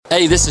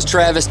Hey, this is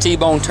Travis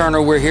T-Bone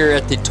Turner. We're here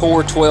at the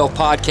Tour 12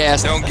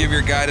 podcast. Don't give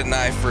your guide a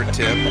knife for a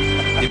tip.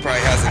 He probably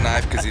has a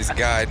knife because he's a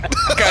guide.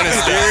 Kind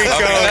of here he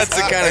comes. That's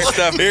the kind of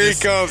stuff. Here he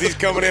comes. He's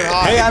coming in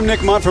hot. Hey, I'm Nick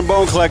Munt from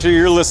Bone Collector.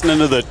 You're listening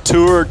to the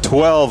Tour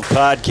 12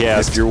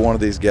 podcast. If you're one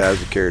of these guys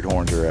who carried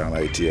horns around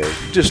ATA,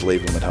 just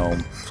leave them at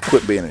home.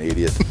 Quit being an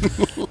idiot.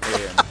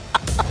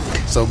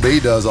 So B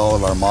does all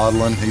of our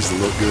modeling. He's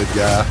the look good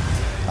guy.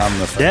 I'm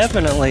the face.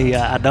 Definitely,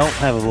 I don't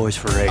have a voice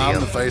for radio.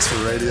 I'm the face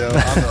for radio.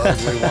 I'm the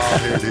ugly,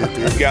 wild-haired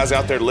hippie. You guys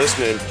out there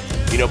listening,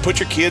 put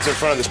your kids in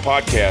front of this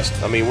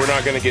podcast. I mean, we're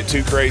not going to get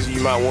too crazy.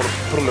 You might want to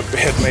put them to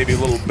bed maybe a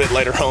little bit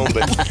later on,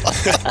 but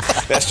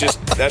that's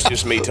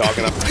just me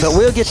talking. But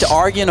we'll get to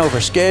arguing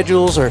over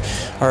schedules or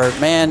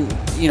man,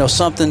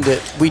 something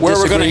that we Where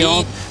disagree we're gonna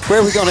on. eat.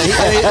 Where we're going to eat.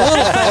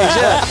 Little things,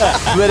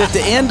 yeah. But at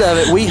the end of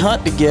it, we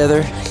hunt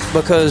together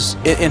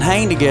and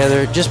hang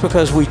together just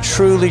because we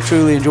truly,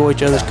 truly enjoy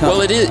each other's company.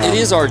 Well, it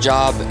is our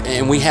job,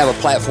 and we have a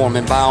platform,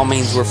 and by all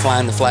means, we're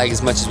flying the flag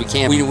as much as we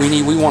can.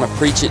 We want to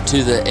preach it to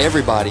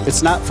everybody.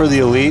 It's not for the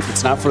elite.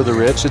 It's not for the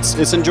rich.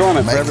 It's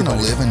enjoyment for Making a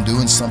everybody. living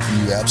doing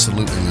something you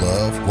absolutely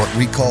love, what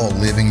we call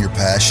living your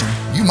passion,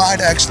 you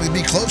might actually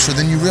be closer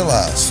than you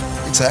realize.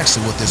 It's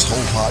actually what this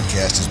whole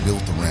podcast is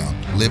built around.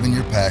 Living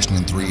your passion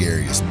in 3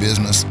 areas: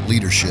 business,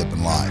 leadership,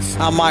 and life.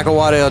 I'm Michael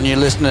Waddell, and you're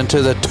listening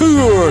to the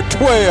Tour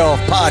 12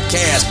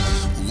 podcast.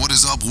 What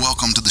is up?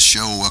 Welcome to the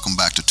show. Welcome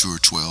back to Tour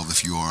 12.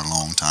 If you are a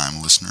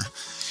long-time listener,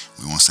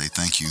 we want to say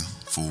thank you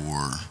for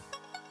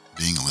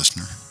being a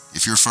listener.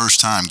 If you're a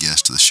first-time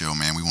guest to the show,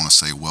 man, we want to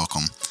say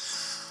welcome.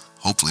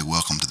 Hopefully,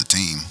 welcome to the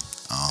team.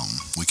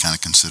 We kind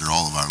of consider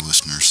all of our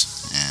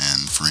listeners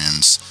and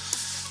friends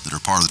that are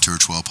part of the Tour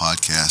 12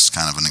 podcast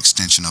kind of an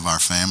extension of our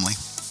family.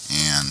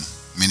 And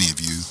many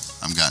of you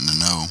I've gotten to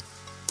know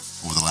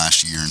over the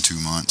last year and 2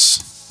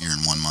 months, year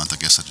and 1 month,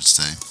 I guess I should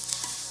say.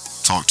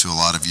 Talk to a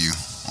lot of you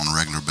on a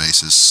regular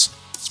basis,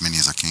 as many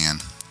as I can.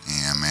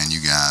 And man,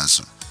 you guys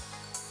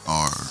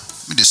are,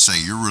 let me just say,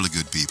 you're really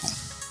good people.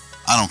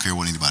 I don't care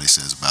what anybody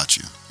says about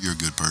you. You're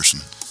a good person.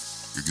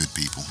 You're good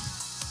people.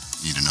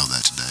 You need to know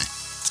that today.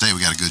 Today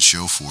we got a good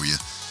show for you.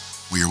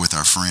 We are with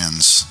our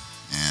friends,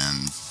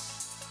 and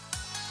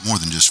more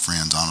than just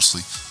friends,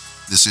 honestly.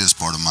 This is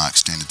part of my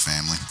extended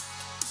family.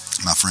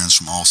 My friends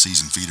from All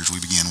Season Feeders. We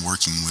began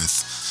working with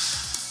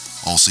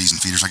All Season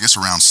Feeders, I guess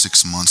around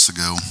 6 months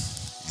ago,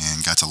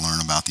 and got to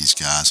learn about these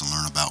guys and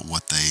learn about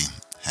what they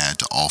had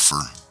to offer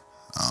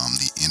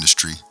the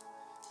industry.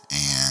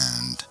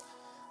 And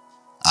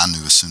I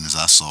knew as soon as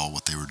I saw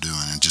what they were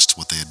doing and just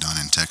what they had done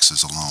in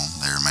Texas alone.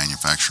 They are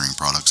manufacturing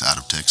products out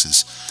of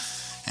Texas.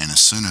 And as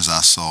soon as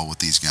I saw what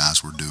these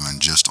guys were doing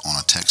just on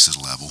a Texas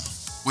level,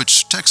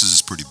 which Texas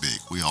is pretty big,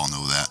 we all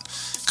know that,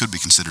 could be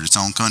considered its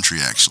own country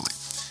actually.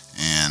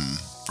 And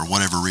for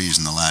whatever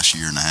reason, the last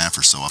year and a half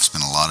or so, I've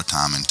spent a lot of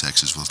time in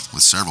Texas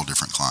with several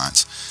different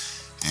clients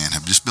and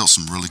have just built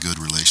some really good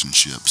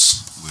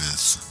relationships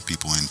with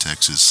people in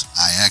Texas.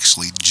 I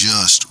actually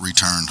just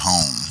returned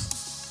home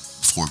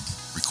before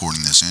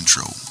recording this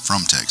intro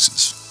from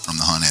Texas, from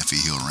the Hunt F.E.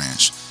 Hill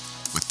Ranch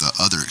with the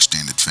other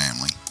extended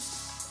family,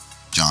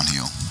 John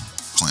Hill,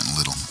 Clinton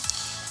Little,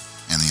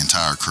 and the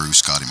entire crew,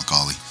 Scotty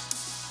McCauley,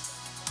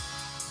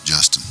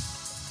 Justin,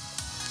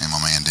 and my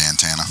man Dan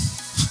Tana.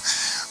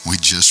 We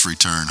just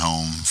returned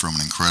home from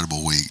an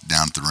incredible week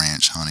down at the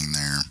ranch hunting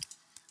there,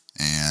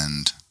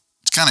 and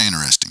it's kind of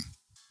interesting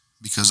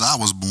because I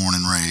was born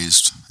and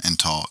raised and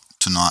taught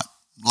to not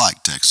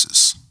like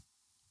Texas,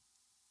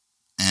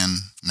 and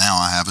now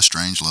I have a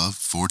strange love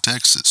for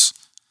Texas.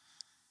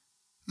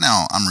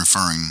 Now, I'm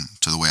referring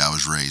to the way I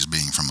was raised,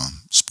 being from a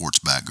sports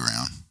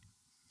background,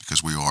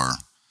 because we are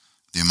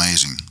the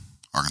amazing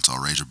Arkansas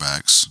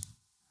Razorbacks,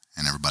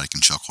 and everybody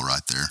can chuckle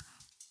right there.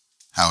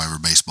 However,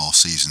 baseball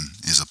season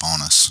is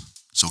upon us,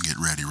 so get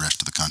ready, rest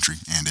of the country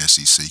and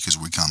SEC, because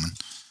we're coming.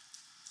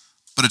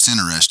 But it's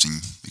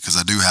interesting because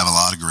I do have a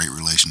lot of great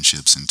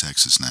relationships in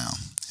Texas now,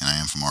 and I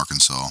am from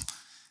Arkansas,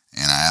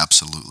 and I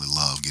absolutely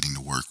love getting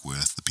to work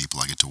with the people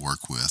I get to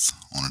work with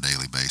on a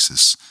daily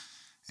basis.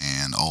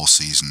 And All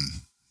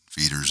Season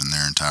Feeders and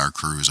their entire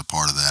crew is a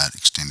part of that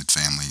extended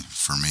family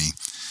for me,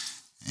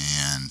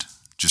 and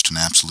just an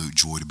absolute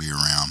joy to be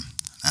around,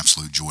 an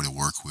absolute joy to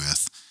work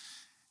with.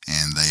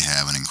 And they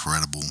have an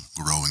incredible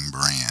growing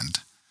brand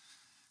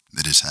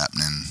that is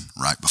happening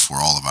right before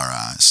all of our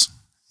eyes,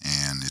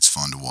 and it's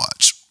fun to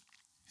watch.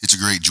 It's a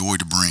great joy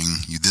to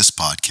bring you this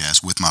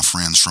podcast with my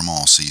friends from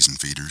All Season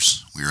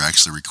Feeders. We are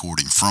actually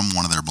recording from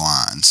one of their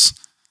blinds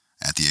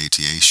at the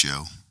ATA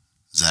show.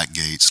 Zach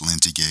Gates,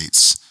 Lindsey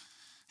Gates,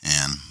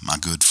 and my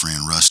good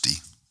friend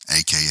Rusty,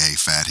 a.k.a.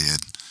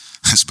 Fathead,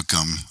 has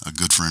become a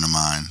good friend of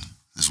mine,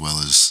 as well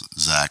as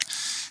Zach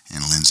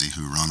and Lindsey,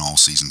 who run All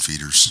Season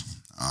Feeders.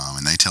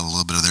 And they tell a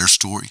little bit of their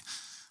story,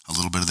 a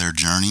little bit of their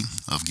journey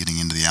of getting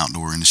into the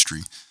outdoor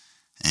industry.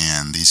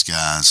 And these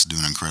guys do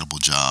an incredible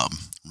job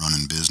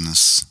running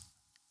business,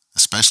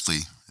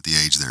 especially at the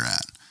age they're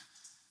at.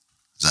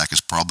 Zach is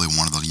probably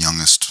one of the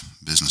youngest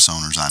business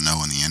owners I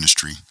know in the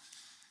industry.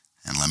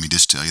 And let me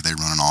just tell you, they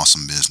run an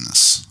awesome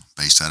business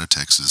based out of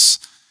Texas.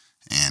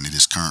 and it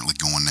is currently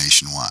going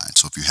nationwide.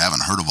 So if you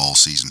haven't heard of All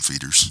Season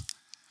Feeders,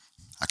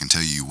 I can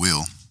tell you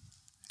will.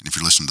 And if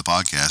you're listening to the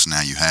podcast,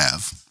 now you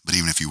have. But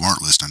even if you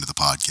weren't listening to the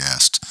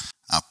podcast,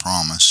 I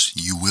promise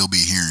you will be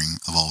hearing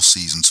of All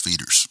Seasons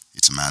Feeders.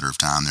 It's a matter of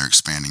time. They're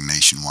expanding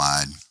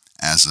nationwide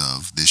as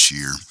of this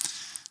year.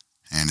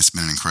 And it's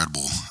been an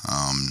incredible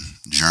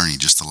journey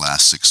just the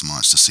last 6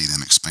 months to see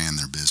them expand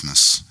their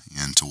business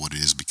into what it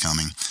is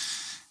becoming.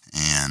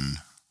 And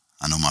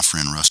I know my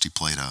friend Rusty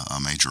played a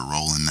major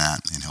role in that,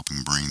 in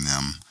helping bring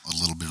them a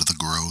little bit of the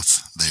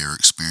growth they are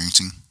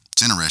experiencing.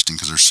 It's interesting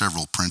because there's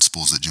several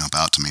principles that jump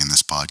out to me in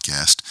this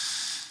podcast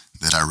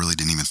that I really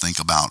didn't even think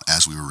about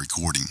as we were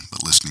recording.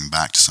 But listening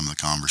back to some of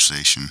the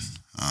conversation,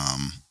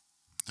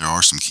 there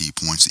are some key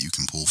points that you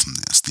can pull from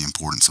this. The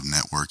importance of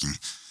networking,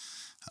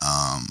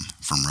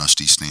 from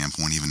Rusty's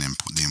standpoint, even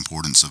the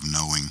importance of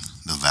knowing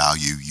the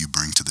value you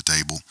bring to the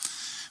table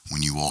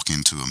when you walk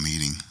into a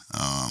meeting.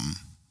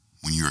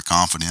 When you're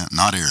confident,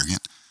 not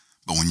arrogant,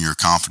 but when you're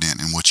confident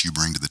in what you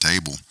bring to the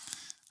table,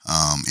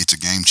 it's a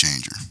game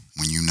changer.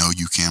 When you know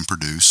you can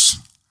produce,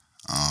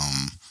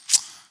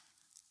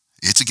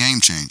 it's a game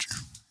changer.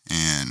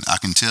 And I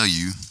can tell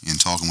you, in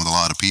talking with a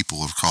lot of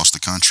people across the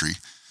country,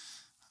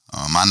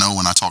 I know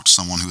when I talk to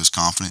someone who is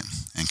confident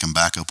and can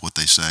back up what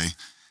they say,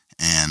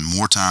 and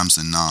more times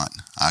than not,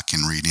 I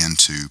can read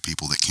into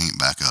people that can't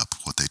back up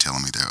what they're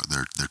telling me,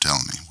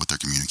 what they're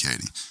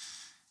communicating.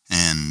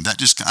 And that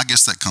just, I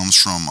guess that comes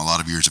from a lot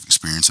of years of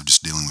experience of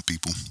just dealing with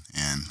people.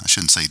 And I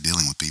shouldn't say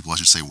dealing with people, I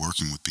should say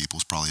working with people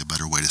is probably a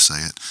better way to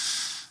say it.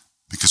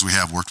 Because we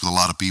have worked with a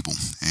lot of people,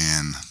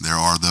 and there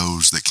are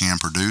those that can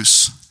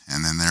produce,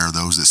 and then there are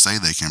those that say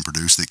they can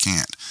produce that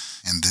can't.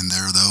 And then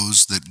there are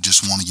those that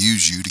just want to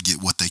use you to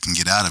get what they can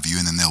get out of you,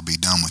 and then they'll be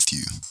done with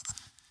you.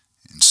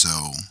 And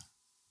so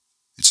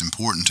it's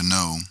important to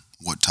know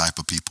what type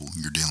of people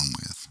you're dealing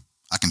with.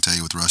 I can tell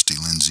you with Rusty,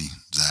 Lindsay,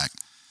 Zach,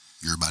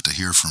 you're about to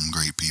hear from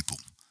great people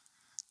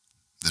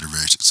that are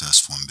very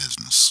successful in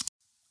business.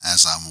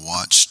 As I've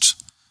watched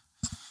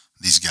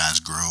these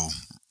guys grow,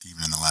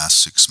 even in the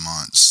last 6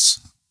 months,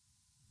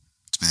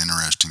 it's been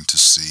interesting to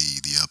see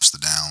the ups, the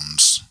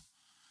downs,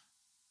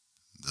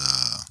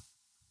 the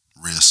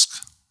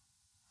risk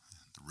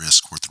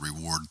worth the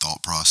reward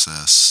thought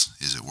process.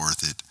 Is it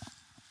worth it?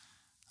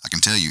 I can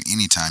tell you,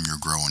 anytime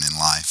you're growing in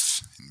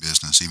life, in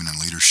business, even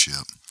in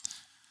leadership,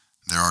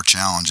 there are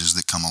challenges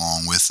that come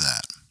along with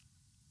that.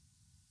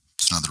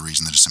 It's another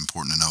reason that it's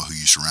important to know who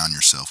you surround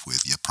yourself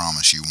with. You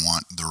promise you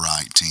want the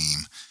right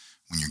team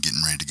when you're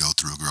getting ready to go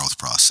through a growth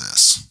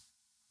process.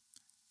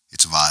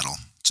 It's vital.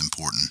 It's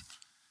important.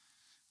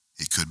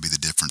 It could be the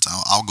difference.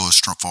 I'll go as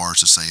far as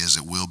to say as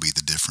it will be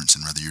the difference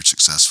in whether you're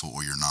successful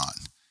or you're not.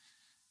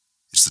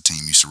 It's the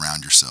team you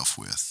surround yourself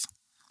with.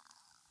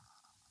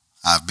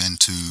 I've been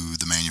to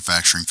the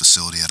manufacturing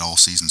facility at All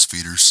Seasons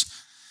Feeders,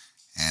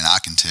 and I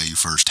can tell you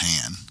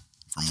firsthand,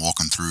 from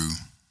walking through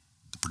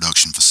the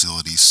production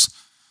facilities,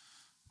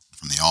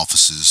 from the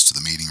offices to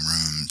the meeting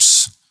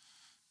rooms,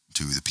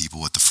 to the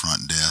people at the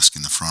front desk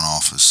in the front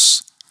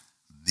office,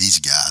 these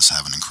guys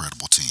have an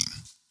incredible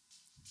team.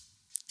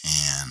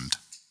 And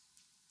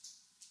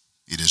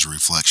it is a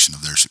reflection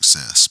of their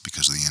success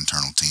because of the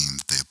internal team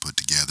that they have put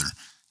together.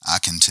 I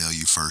can tell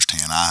you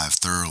firsthand, I have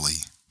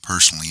thoroughly,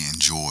 personally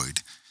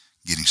enjoyed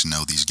getting to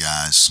know these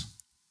guys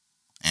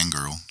and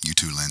girl, you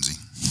too, Lindsay.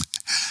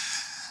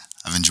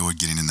 I've enjoyed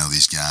getting to know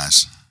these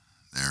guys.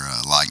 They're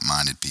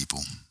like-minded people,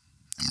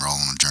 and we're all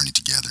on a journey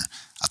together.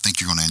 I think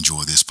you're going to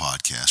enjoy this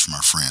podcast from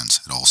our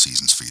friends at All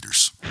Seasons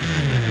Feeders.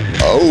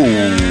 Oh,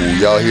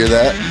 y'all hear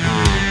that?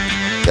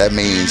 That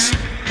means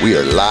we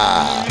are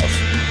live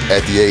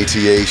at the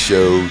ATA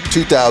Show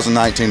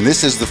 2019.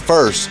 This is the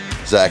first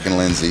Zach and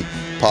Lindsay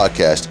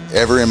podcast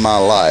ever in my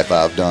life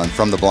I've done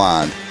from the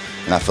blind,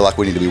 and I feel like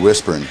we need to be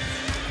whispering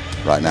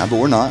right now, but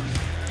we're not,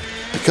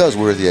 because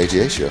we're at the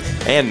ATA Show.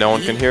 And no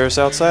one can hear us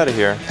outside of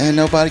here. And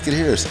nobody could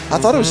hear us. I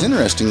thought it was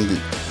interesting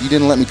that you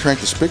didn't let me crank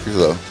the speakers,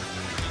 though.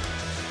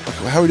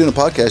 How are we doing a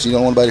podcast and you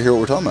don't want anybody to hear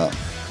what we're talking about?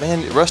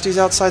 Man, Rusty's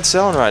outside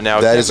selling right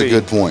now. That is a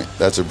good point.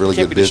 That's a really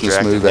good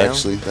business move,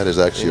 actually. That is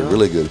actually a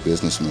really good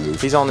business move.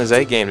 He's on his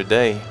A game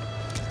today.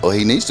 Well,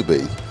 he needs to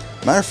be.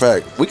 Matter of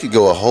fact, we could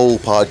go a whole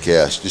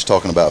podcast just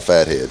talking about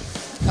Fathead.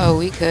 Oh,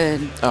 we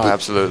could. Oh,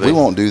 absolutely. We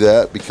won't do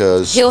that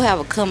because he'll have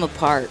a come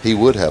apart. He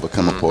would have a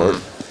come apart,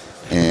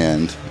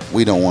 and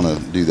we don't want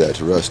to do that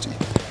to Rusty.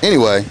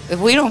 Anyway. If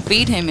we don't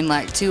feed him in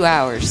like 2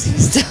 hours,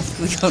 he's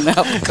definitely going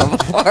to have a come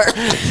apart.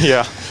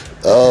 Yeah.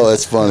 Oh,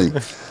 that's funny.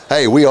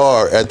 Hey, we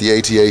are at the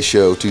ATA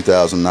Show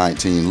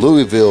 2019,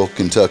 Louisville,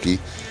 Kentucky,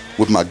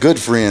 with my good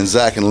friends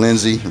Zach and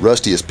Lindsay.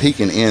 Rusty is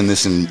peeking in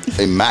this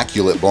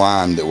immaculate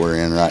blind that we're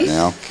in right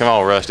now. Come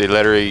on, Rusty,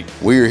 let her eat.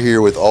 We are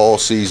here with All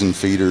Season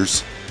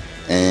Feeders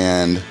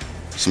and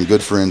some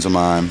good friends of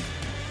mine.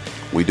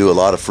 We do a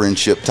lot of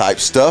friendship type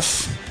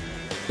stuff,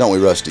 don't we,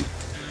 Rusty?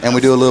 And we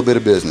do a little bit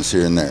of business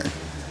here and there.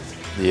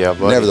 Yeah,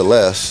 buddy.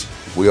 Nevertheless,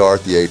 we are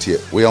at the ATA.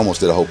 We almost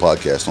did a whole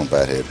podcast on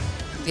Fathead.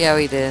 Yeah,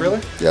 we did.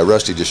 Really? Yeah,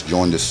 Rusty just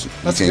joined us.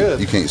 That's you can't, good.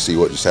 You can't see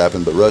what just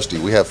happened, but Rusty,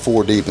 we have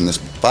 5 deep in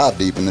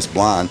this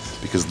blind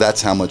because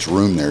that's how much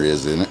room there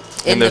is in it.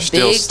 In the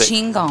big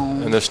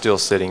Chingon. And there's still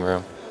sitting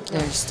room.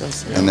 There's still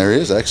sitting. And there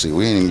is actually.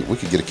 We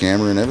could get a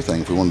camera and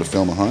everything if we wanted to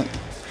film a hunt.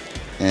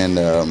 And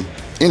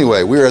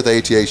anyway, we were at the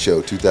ATA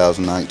show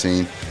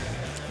 2019,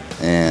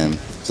 and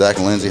Zach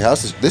and Lindsay,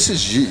 this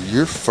is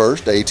your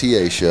first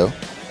ATA show.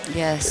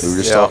 Yes. We were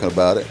just talking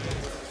about it.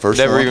 First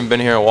Never one. even been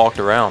here and walked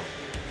around.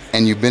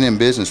 And you've been in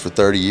business for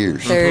 30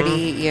 years. 30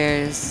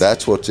 years.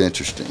 That's what's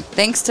interesting.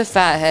 Thanks to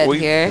Fathead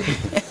here.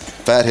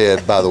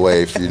 Fathead, by the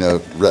way, if you know,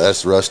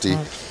 that's Rusty,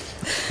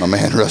 my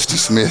man Rusty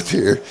Smith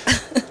here.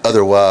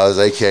 Otherwise,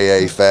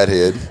 AKA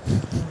Fathead.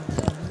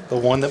 The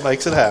one that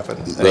makes it happen.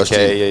 Rusty.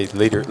 AKA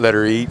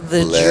letter E.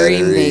 The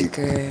Dream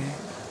Maker.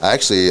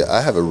 Actually,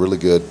 I have a really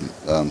good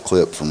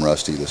clip from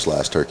Rusty this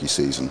last turkey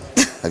season.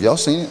 Have y'all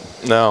seen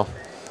it? No.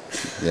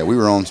 Yeah, we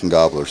were on some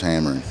gobblers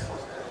hammering.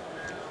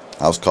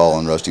 I was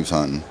calling, Rusty was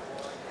hunting,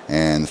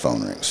 and the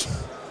phone rings.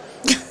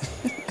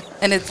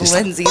 And it's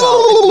Lindsay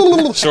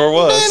Hall. Sure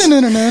was.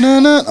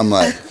 I'm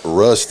like,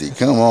 Rusty,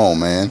 come on,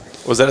 man.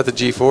 Was that at the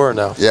G4 or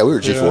no? Yeah, we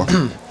were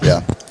G4.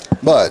 Yeah.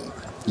 But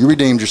you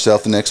redeemed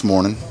yourself the next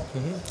morning.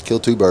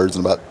 Killed 2 birds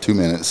in about 2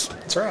 minutes.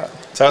 That's right.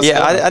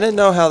 Yeah, I didn't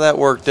know how that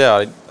worked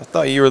out. I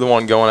thought you were the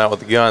one going out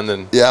with the gun.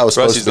 Then yeah, I was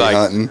supposed Rusty's to be like,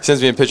 hunting.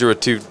 Sends me a picture with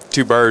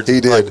two birds. He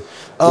did. Like,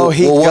 oh,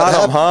 he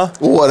got them, huh?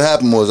 Well, what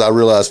happened was I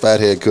realized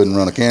Fathead couldn't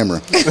run a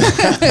camera.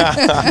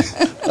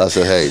 I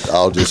said, hey,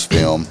 I'll just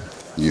film.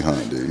 You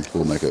hunt, dude.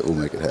 We'll make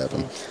it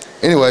happen.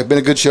 Anyway, been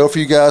a good show for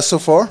you guys so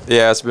far?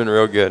 Yeah, it's been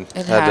real good.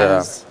 It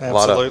has.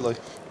 Absolutely.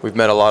 We've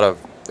met a lot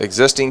of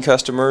existing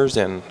customers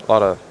and a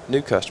lot of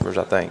new customers,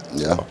 I think.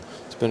 Yeah. So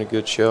it's been a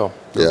good show.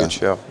 Good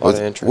show. A lot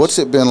of interest. What's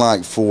it been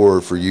like for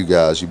you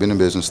guys? You've been in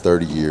business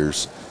 30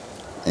 years,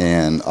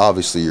 and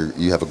obviously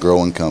you have a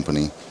growing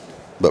company,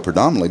 but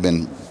predominantly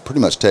been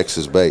pretty much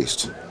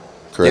Texas-based,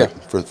 correct?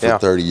 Yeah. For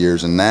 30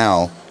 years, and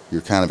now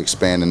you're kind of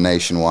expanding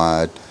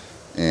nationwide.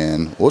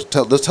 And let's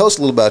tell us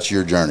a little about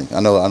your journey. I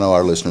know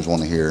our listeners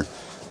want to hear.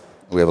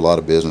 We have a lot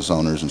of business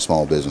owners and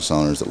small business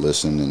owners that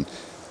listen. And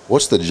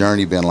what's the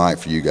journey been like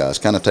for you guys?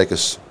 Kind of take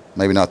us,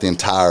 maybe not the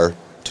entire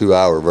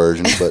 2-hour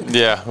version, but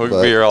yeah, we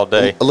could be here all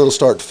day. A little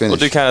start to finish.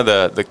 We'll do kind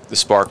of the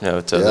spark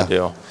notes of the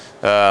deal.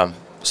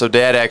 So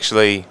Dad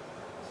actually,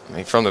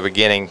 from the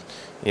beginning,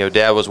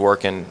 Dad was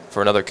working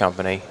for another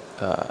company,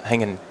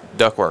 hanging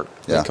ductwork,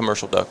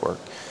 commercial ductwork.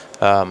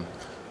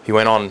 He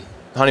went on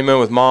honeymoon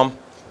with Mom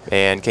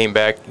and came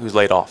back. He was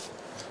laid off.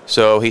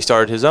 So he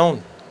started his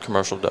own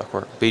commercial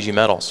ductwork, BG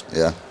Metals.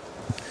 Yeah.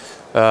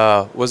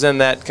 Was in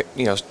that,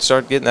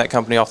 started getting that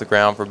company off the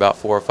ground for about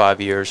 4 or 5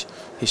 years.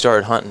 He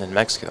started hunting in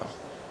Mexico.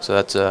 So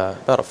that's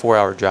about a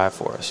 4-hour drive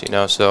for us,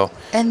 so.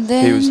 And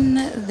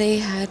then they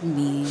had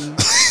me.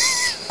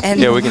 And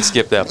yeah, we can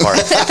skip that part.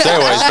 So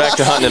anyways, back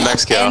to hunting in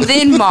Mexico. And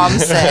then Mom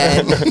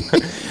said,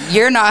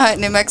 you're not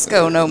hunting in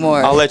Mexico no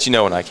more. I'll let you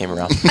know when I came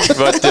around.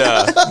 But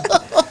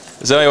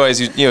so anyways,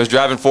 he was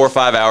driving 4 or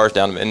 5 hours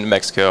down into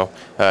Mexico.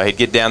 He'd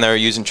get down there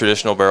using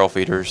traditional barrel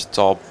feeders. That's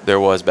all there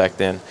was back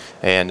then.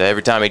 And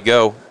every time he'd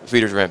go,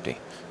 feeders were empty.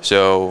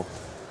 So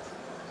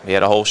he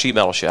had a whole sheet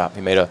metal shop.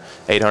 He made a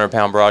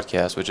 800-pound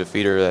broadcast, which is a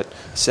feeder that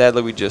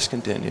sadly we just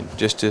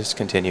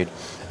discontinued.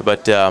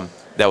 But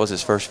that was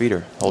his first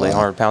feeder, hold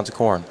 800 pounds of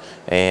corn.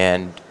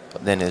 And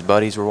then his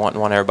buddies were wanting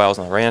one. Everybody was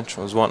on the ranch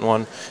was wanting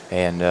one.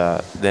 And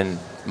then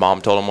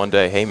Mom told him one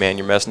day, hey, man,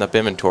 you're messing up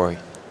inventory.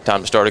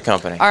 Time to start a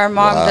company. Our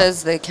mom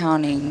does the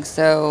accounting,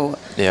 so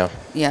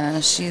yeah,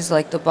 she's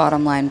like the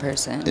bottom line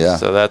person. Yeah.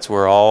 So that's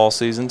where All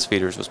Seasons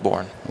Feeders was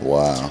born.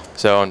 Wow.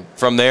 So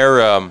from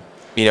there,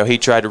 he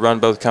tried to run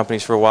both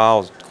companies for a while.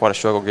 It was quite a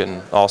struggle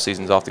getting All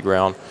Seasons off the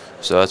ground.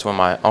 So that's when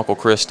my Uncle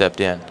Chris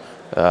stepped in.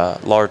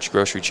 Large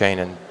grocery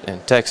chain in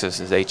Texas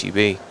is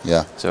H-E-B.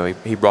 Yeah. So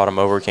he brought him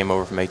over, came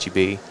over from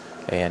H-E-B,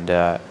 and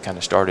kind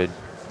of started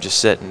just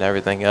setting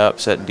everything up,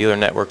 setting dealer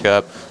network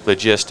up,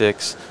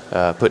 logistics,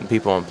 putting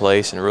people in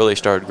place, and really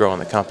started growing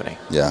the company.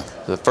 Yeah.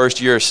 The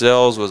first year of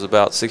sales was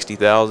about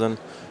 60,000.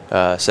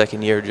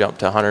 Second year jumped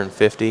to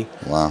 150.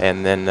 Wow.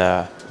 And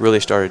then really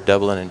started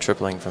doubling and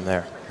tripling from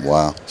there.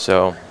 Wow.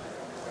 So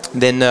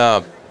then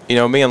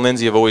me and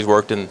Lindsay have always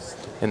worked in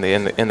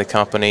the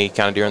company,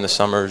 kind of during the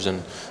summers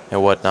and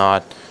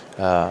whatnot.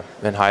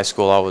 In high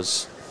school, I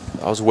was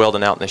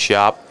welding out in the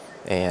shop,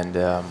 and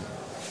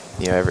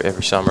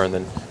every summer, and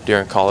then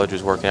during college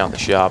was working out in the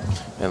shop,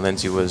 and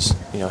Lindsay was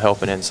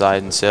helping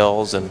inside in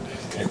sales and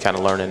kind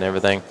of learning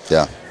everything.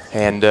 Yeah.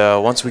 And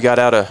once we got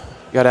out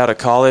of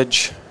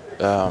college,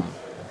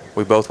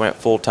 we both went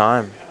full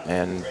time,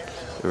 and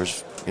there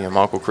was my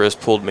Uncle Chris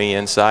pulled me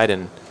inside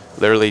and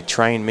literally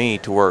trained me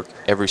to work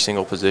every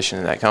single position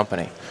in that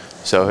company.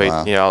 So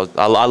wow.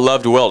 I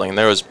loved welding, and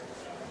there was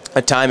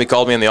a time he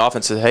called me in the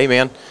office and said, "Hey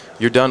man,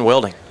 you're done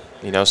welding.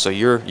 So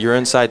you're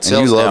inside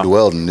sales." And you loved now.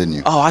 welding, didn't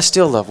you? Oh, I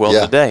still love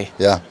welding today.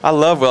 Yeah. I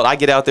love welding. I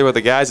get out there with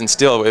the guys, and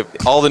still,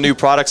 all the new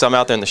products, I'm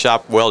out there in the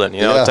shop welding.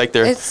 Take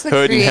their it's the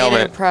hood and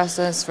helmet.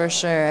 process for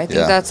sure. I think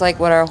that's like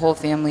what our whole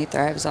family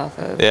thrives off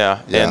of.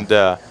 Yeah. And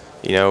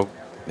You know,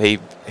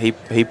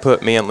 he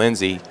put me and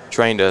Lindsay,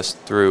 trained us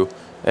through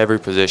every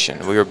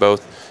position. We were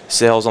both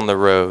sales on the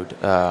road.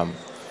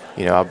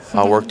 You know,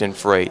 I worked in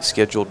freight,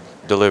 scheduled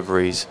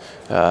deliveries,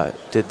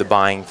 did the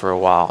buying for a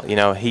while. You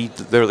know, he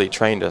literally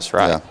trained us,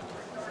 right? Yeah.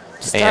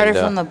 Started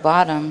from the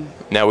bottom.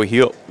 Now we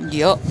heal.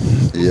 Yup.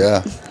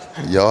 Yeah,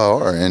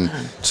 y'all are. And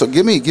so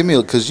give me,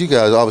 because you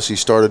guys obviously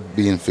started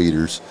being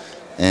feeders,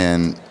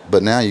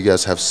 but now you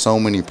guys have so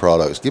many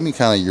products. Give me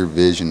kind of your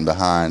vision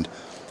behind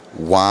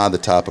why the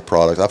type of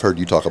products. I've heard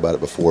you talk about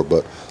it before,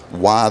 but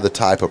why the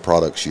type of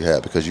products you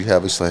have? Because you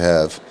obviously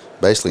have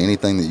basically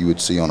anything that you would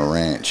see on a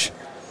ranch.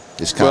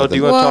 It's kind do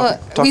you want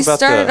to talk we about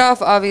started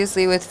off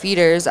obviously with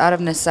feeders out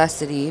of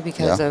necessity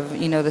because Yeah. of,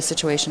 you know, the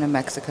situation in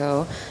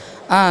Mexico.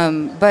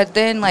 But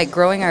then, like,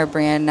 growing our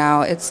brand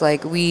now, it's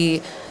like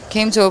we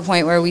came to a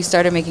point where we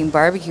started making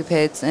barbecue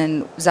pits,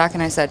 and Zach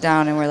and I sat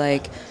down and we're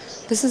like,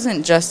 this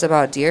isn't just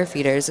about deer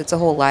feeders. It's a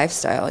whole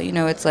lifestyle. You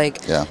know, it's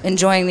like Yeah.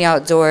 enjoying the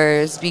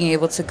outdoors, being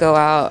able to go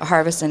out,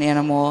 harvest an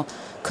animal,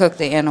 cook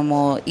the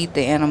animal, eat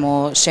the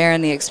animal,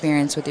 sharing the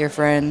experience with your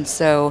friends.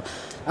 So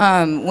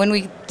when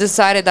we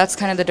decided that's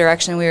kind of the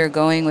direction we were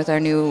going with our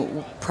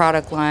new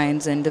product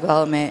lines and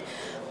development,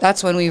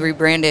 that's when we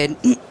rebranded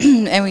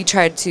and we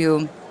tried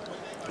to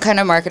kind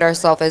of market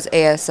ourselves as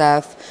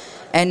ASF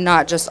and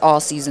not just all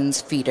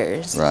seasons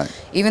feeders. Right.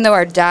 Even though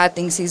our dad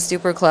thinks he's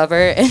super clever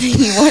and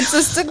he wants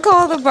us to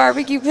call the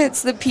barbecue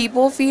pits the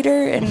people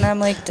feeder, and I'm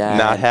like, Dad,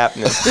 Not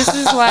happening. this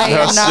is why No,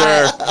 you're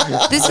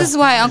not. This is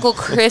why Uncle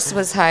Chris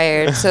was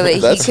hired, so that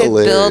he That's could build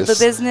the hilarious.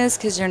 business,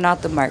 because you're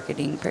not the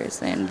marketing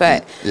person,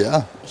 but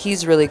Yeah.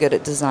 he's really good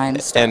at design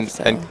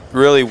stuff. And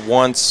really,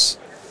 once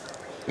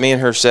me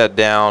and her sat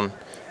down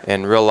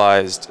and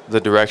realized the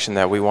direction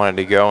that we wanted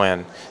to go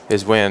in,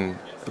 is when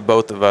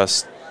both of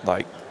us,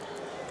 like,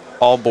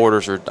 all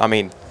borders are, I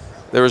mean,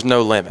 there was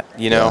no limit,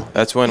 you know? Yeah.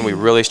 That's when we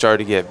really started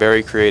to get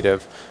very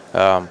creative.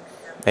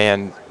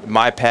 And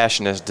my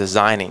passion is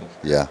designing,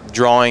 Yeah.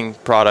 drawing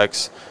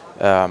products,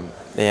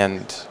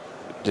 and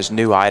just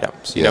new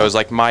items. You know, Yeah. it's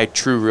like my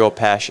true, real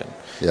passion.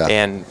 Yeah.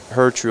 And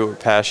her true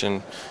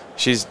passion,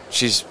 she's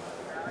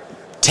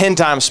 10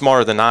 times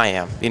smarter than I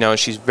am, you know, and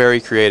she's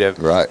very creative.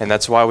 Right. And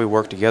that's why we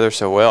work together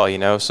so well, you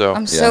know, so.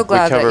 I'm so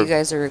glad that you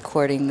guys are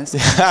recording this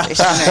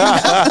conversation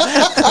right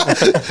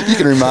now. You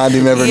can remind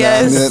him every now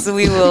and Yes, then.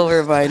 we will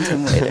remind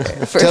him later.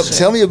 For sure.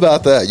 Tell me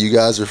about that. You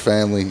guys are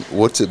family.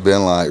 What's it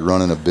been like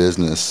running a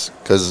business?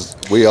 Because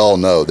we all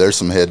know there's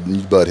some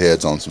butt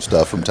heads on some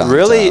stuff from time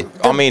Really, to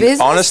time. I mean, business,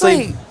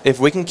 honestly, like- if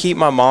we can keep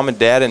my mom and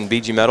dad in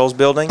BG Metals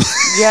building,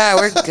 Yeah,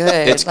 we're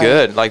good. it's Like,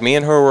 good. Like, me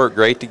and her work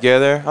great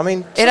together. I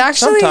mean, It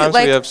actually, sometimes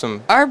like, we have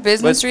some. our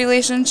business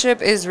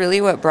relationship is really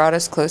what brought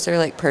us closer,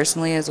 like,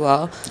 personally as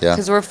well. Yeah.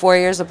 Because we're 4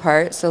 years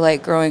apart, so,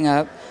 like, growing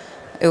up,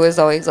 it was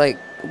always, like,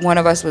 one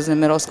of us was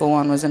in middle school,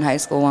 one was in high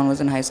school, one was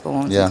in high school,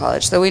 one was Yeah. in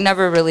college. So we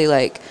never really,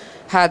 like,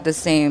 had the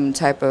same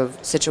type of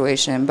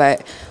situation.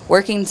 But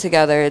working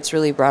together, it's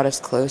really brought us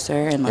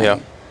closer. And, like, Yeah,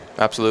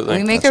 absolutely.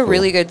 we make a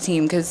really good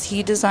team because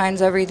he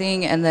designs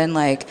everything, and then,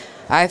 like,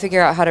 I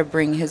figure out how to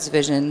bring his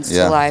visions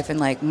Yeah. to life and,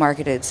 like,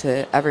 market it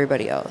to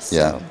everybody else.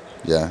 Yeah, So.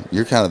 yeah.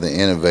 You're kind of the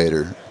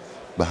innovator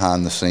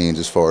behind the scenes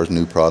as far as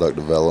new product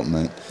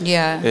development.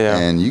 Yeah. Yeah.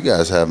 And you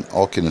guys have,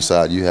 all kidding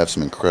aside, you have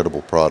some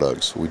incredible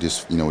products. We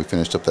just, we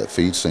finished up that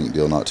feed sync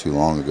deal not too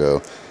long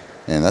ago.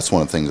 And that's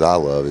one of the things I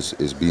love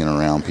is being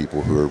around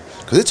people who are,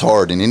 because it's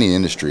hard in any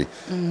industry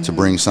to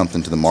bring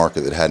something to the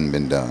market that hadn't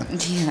been done.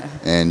 Yeah.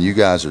 And you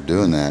guys are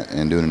doing that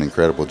and doing an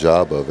incredible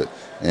job of it.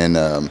 And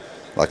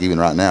like even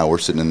right now, we're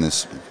sitting in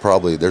this,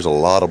 there's a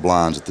lot of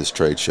blinds at this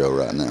trade show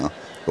right now.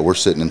 But we're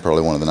sitting in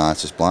probably one of the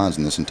nicest blinds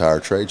in this entire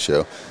trade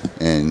show.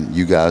 And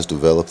you guys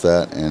developed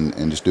that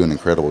and just do an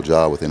incredible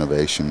job with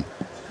innovation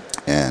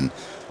and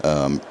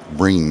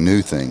bringing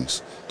new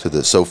things to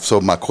this.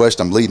 So my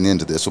question, I'm leading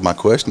into this. So my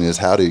question is,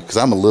 because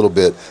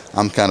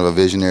I'm kind of a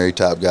visionary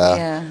type guy.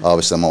 Yeah.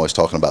 Obviously, I'm always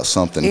talking about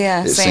something.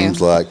 Yeah, it same.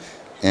 seems like.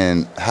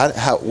 And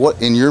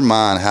what in your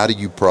mind, how do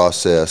you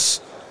process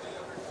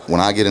when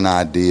I get an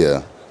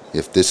idea,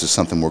 if this is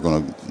something we're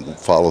going to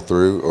follow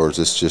through, or is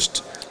this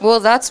just... Well,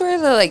 that's where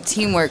the, like,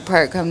 teamwork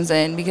part comes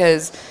in,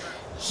 because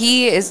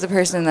he is the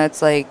person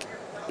that's, like,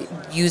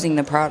 using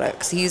the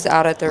products. He's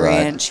out at the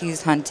Right. ranch,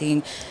 he's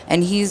hunting,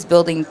 and he's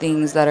building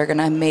things that are going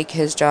to make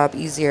his job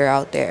easier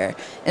out there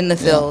in the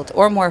field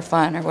or more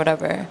fun or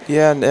whatever.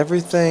 Yeah, and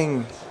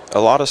everything, a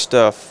lot of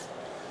stuff,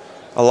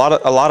 a lot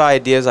of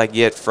ideas I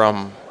get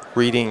from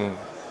reading.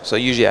 So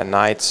usually at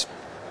nights,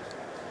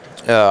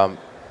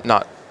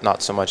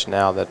 not so much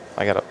now that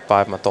I got a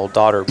 5-month-old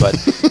daughter, but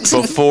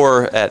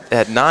before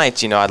at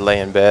nights, I'd lay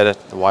in bed,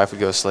 the wife would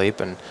go to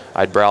sleep, and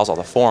I'd browse all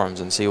the forums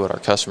and see what our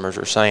customers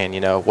are saying.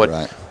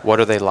 What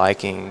are they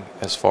liking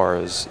as far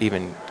as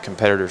even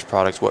competitors'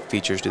 products? What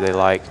features do they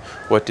like?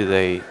 What do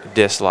they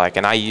dislike?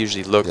 And I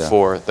usually look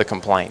for the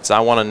complaints.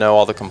 I want to know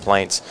all the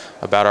complaints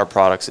about our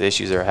products, the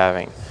issues they're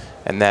having,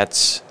 and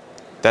that's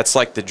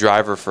like the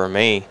driver for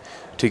me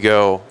to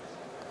go,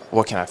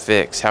 what can I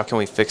fix? How can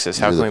we fix this?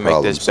 How You're can we the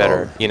make this problem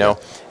better? solver. You know,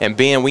 and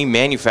being we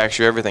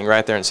manufacture everything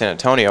right there in San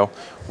Antonio.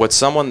 What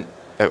someone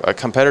a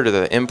competitor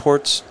that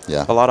imports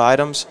Yeah. a lot of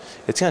items,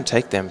 it's going to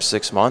take them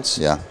 6 months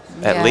Yeah.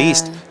 at Yeah.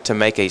 least to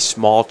make a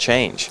small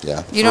change.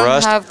 Yeah. You For don't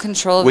us, have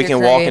control of we your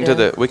can walk into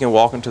creative. we can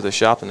walk into the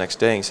shop the next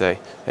day and say,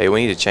 hey,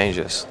 we need to change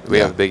this. We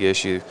Yeah. have a big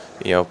issue.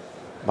 You know,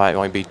 might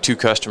only be 2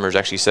 customers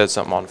actually said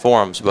something on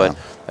forums, but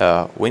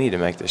we need to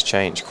make this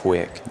change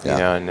quick. Yeah. You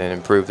know, and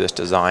improve this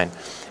design.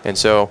 And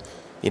so,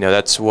 you know,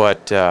 that's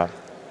what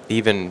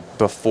even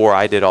before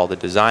I did all the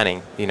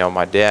designing, you know,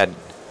 my dad,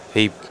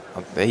 he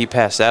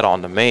passed that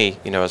on to me.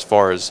 You know, as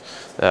far as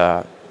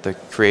the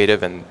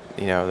creative, and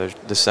you know, there's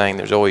the saying,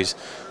 there's always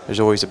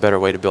a better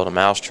way to build a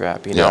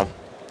mousetrap. You know,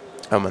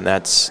 and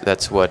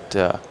that's what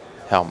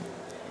how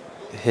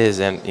his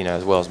and you know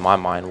as well as my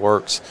mind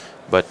works.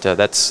 But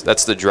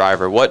that's the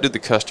driver. What do the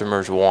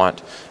customers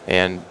want?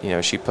 And you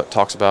know, she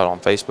talks about it on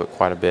Facebook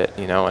quite a bit.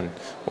 You know, and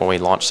when we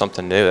launch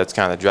something new, that's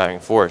kind of the driving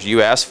force.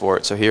 You asked for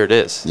it, so here it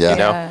is. Yeah. You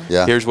know,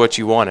 Yeah. here's what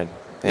you wanted.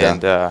 Yeah.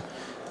 And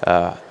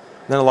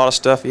then a lot of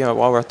stuff. You know,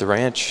 while we're at the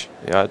ranch,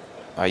 you know,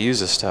 I use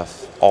this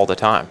stuff all the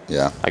time.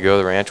 Yeah. I go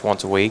to the ranch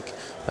once a week,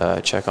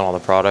 check on all the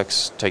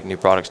products, take new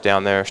products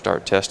down there,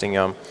 start testing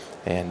them,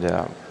 and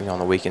you know, on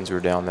the weekends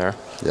we're down there,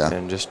 Yeah.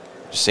 and just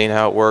seeing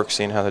how it works,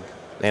 seeing how the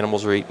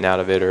animals are eating out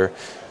of it, or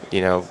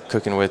you know,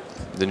 cooking with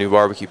the new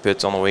barbecue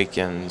pits on the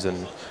weekends,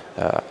 and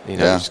you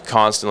know, Yeah. just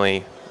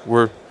constantly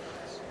we're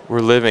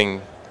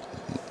living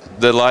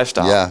the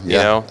lifestyle. Yeah, You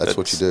yeah, know, that's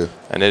what you do.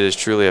 and it is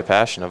truly a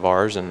passion of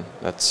ours, and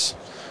that's.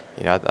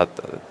 You know,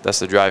 that's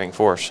the driving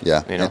force.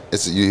 Yeah, You know,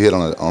 it's you hit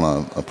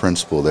on a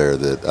principle there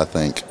that I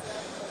think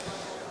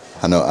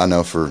I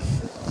know for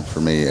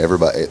me,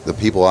 everybody, the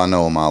people I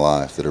know in my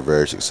life that are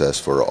very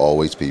successful are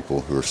always people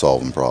who are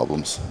solving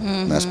problems.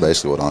 And that's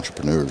basically what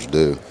entrepreneurs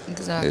do.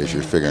 Exactly. Is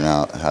you're figuring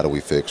out how do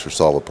we fix or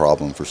solve a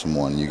problem for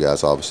someone. You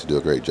guys obviously do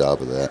a great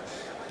job of that.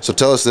 So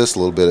tell us this a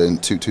little bit in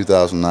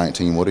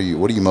 2019. What are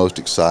you most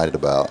excited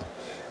about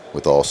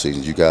with All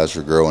Seasons? You guys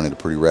are growing at a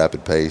pretty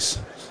rapid pace.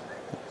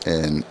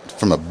 And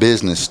from a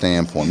business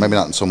standpoint, maybe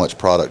not so much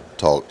product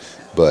talk,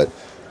 but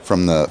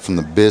from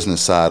the business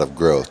side of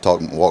growth,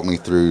 walk me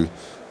through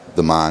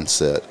the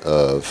mindset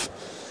of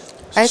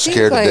I think,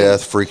 scared to like,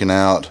 death, freaking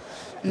out,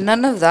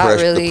 None of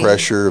that really. the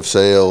pressure of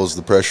sales,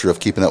 the pressure of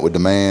keeping up with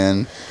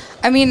demand.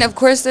 I mean, of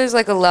course, there's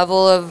like a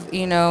level of,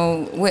 you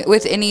know,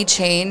 with any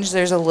change,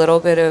 there's a little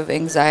bit of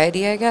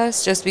anxiety, I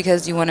guess, just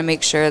because you want to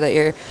make sure that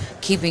you're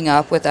keeping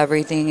up with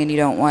everything and you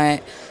don't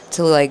want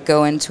to like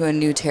go into a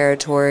new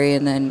territory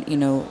and then, you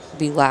know,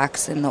 be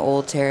lax in the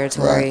old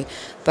territory. Right.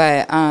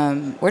 But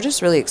we're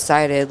just really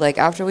excited. Like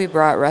after we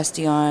brought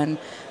Rusty on,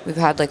 we've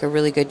had like a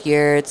really good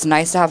year. It's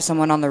nice to have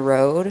someone on the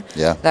road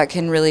that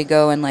can really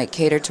go and like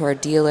cater to our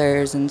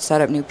dealers and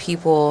set up new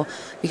people.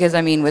 Because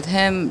I mean, with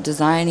him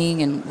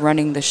designing and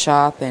running the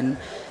shop and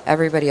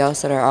everybody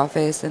else at our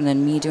office, and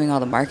then me doing all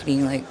the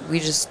marketing, like we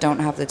just don't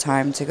have the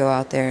time to go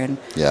out there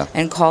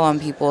and call on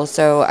people.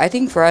 So I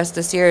think for us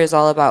this year is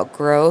all about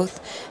growth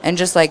and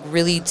just like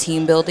really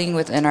team building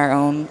within our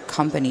own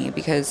company,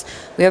 because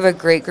we have a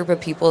great group of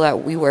people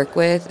that we work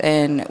with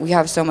and we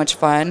have so much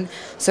fun.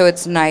 So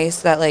it's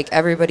nice that like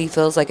everybody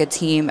feels like a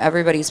team,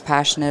 everybody's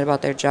passionate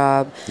about their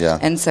job.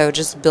 And so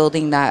just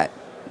building that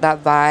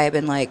vibe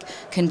and like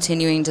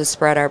continuing to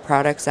spread our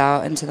products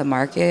out into the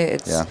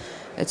market,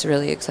 it's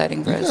really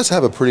exciting for us. You guys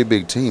have a pretty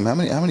big team. How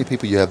many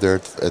people you have there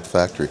at the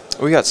factory?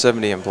 we got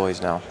 70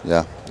 employees now.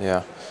 Yeah.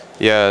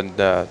 And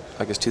I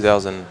guess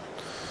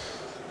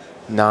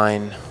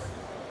 2009.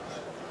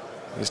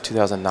 It was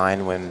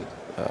 2009 when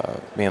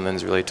me and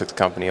Lindsay really took the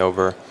company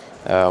over.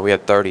 We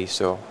had 30,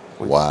 so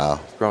we've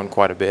grown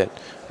quite a bit.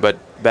 But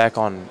back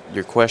on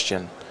your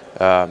question,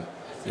 you know,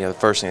 the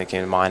first thing that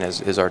came to mind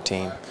is our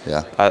team.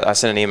 Yeah. I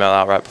sent an email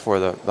out right before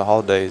the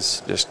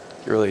holidays, just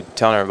really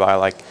telling everybody,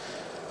 like,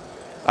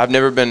 I've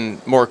never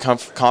been more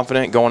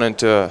confident going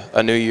into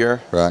a new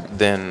year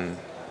than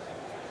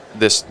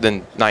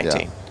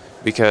 19,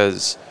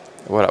 because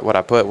what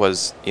I put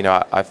was, you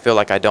know, I feel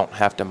like I don't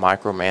have to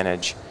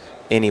micromanage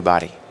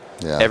anybody.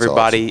 Yeah,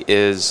 everybody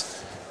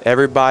is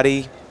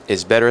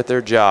better at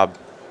their job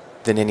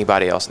than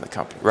anybody else in the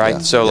company, right? Yeah.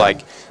 So like,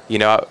 you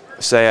know,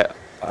 say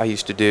I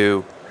used to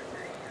do.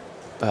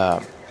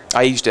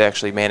 I used to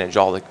actually manage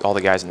all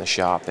the guys in the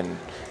shop, and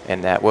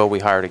that. Well, we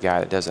hired a guy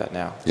that does that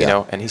now, you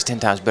know, and he's 10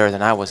 times better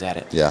than I was at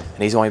it. Yeah.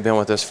 And he's only been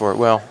with us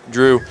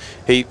Drew,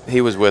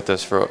 he was with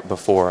us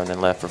before and then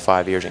left for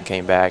 5 years and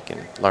came back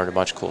and learned a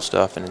bunch of cool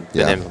stuff and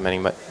been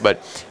implementing.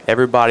 But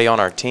everybody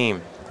on our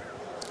team,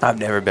 I've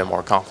never been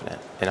more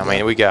confident. And I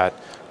mean, we got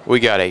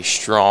a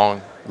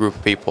strong group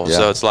of people. Yeah.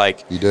 So it's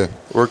like you do.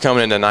 We're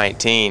coming into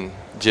 19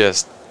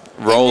 just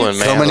rolling,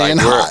 man. Coming like in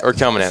hot. We're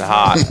coming in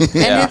hot.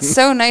 And it's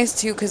so nice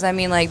too, because I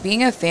mean, like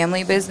being a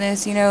family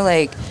business, you know,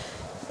 like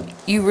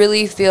you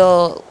really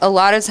feel, a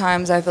lot of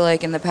times I feel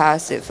like in the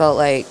past it felt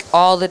like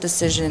all the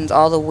decisions,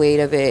 all the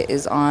weight of it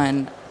is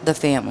on the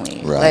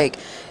family. Right. Like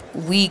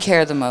we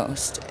care the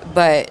most.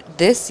 But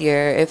this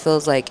year, it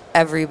feels like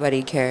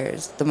everybody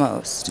cares the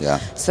most. Yeah.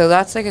 So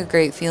that's like a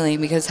great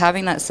feeling, because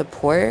having that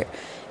support,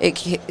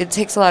 it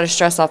takes a lot of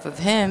stress off of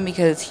him,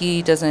 because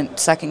he doesn't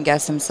second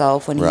guess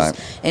himself when Right.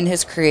 he's in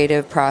his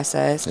creative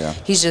process. Yeah.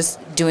 He's just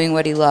doing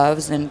what he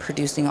loves and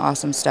producing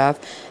awesome stuff.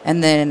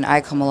 And then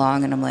I come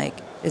along and I'm like,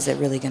 is it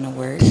really going to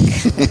work?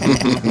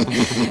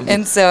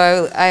 And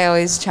so I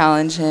always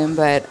challenge him,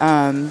 but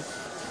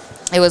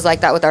it was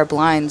like that with our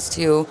blinds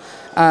too.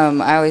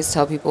 I always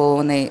tell people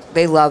when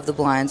they love the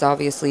blinds,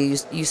 obviously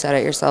you said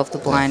it yourself, the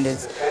blind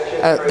is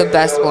the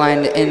best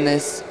blind in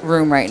this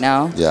room right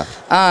now. Yeah.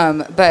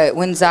 But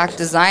when Zach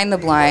designed the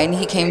blind,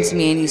 he came to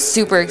me and he's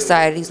super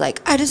excited. He's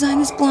like, I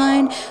designed this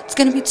blind. It's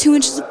going to be 2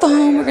 inches of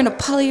foam. We're going to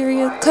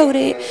polyurethane coat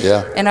it.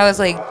 Yeah. And I was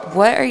like,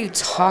 what are you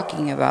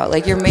talking about?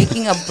 Like, you're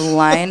making a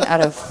blind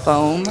out of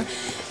foam?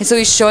 And so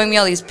he's showing me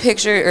all these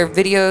pictures or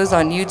videos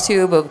on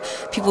YouTube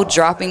of people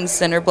dropping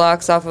cinder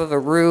blocks off of a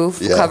roof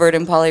covered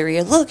in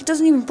polyurethane. Look, it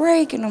doesn't even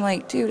break. And I'm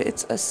like, dude,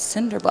 it's a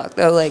cinder block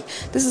though. Like,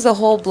 this is a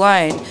whole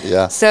blind.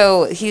 Yeah.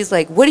 So he's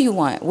like, what do you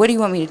want? What do you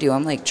want me to do?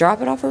 I'm like,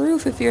 drop it off a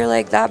roof if you're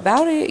like that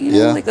about it. You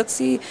know, like, let's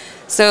see.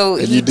 So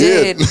and he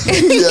did.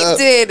 He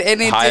did.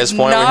 And it highest did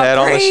point we not had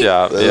on the break.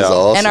 shop. That is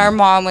awesome. And our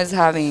mom was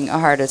having a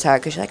heart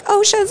attack because she's like,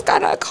 OSHA's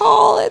gonna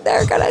call and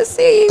they're gonna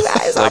see you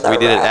guys. Like, we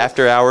did it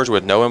after hours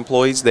with no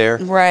employees there.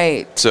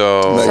 Right.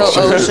 So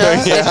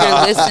OSHA, if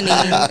you're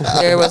listening,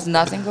 there was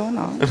nothing going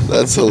on.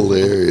 That's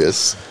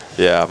hilarious.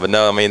 Yeah, but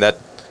no, I mean that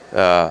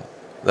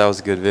was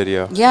a good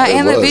video. Yeah, It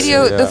and the was,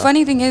 video, yeah. the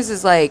funny thing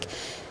is like,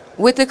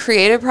 with the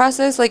creative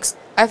process, like,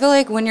 I feel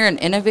like when you're an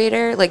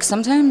innovator, like,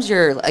 sometimes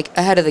you're like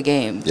ahead of the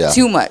game. Yeah.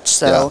 Too much.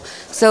 So, Yeah.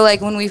 so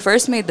like when we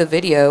first made the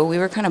video, we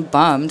were kind of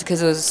bummed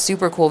because it was a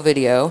super cool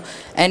video,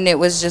 and it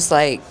was just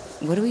like,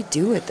 what do we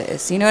do with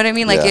this? You know what I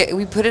mean? Like, Yeah.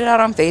 we put it out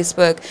on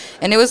Facebook,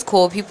 and it was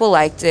cool. People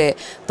liked it,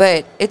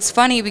 but it's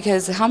funny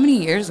because how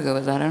many years ago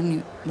was that? I don't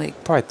even,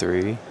 like, Probably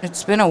 3,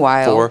 it's been a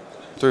while.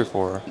 3 or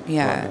 4.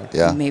 Yeah,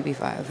 Yeah. maybe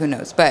 5. Who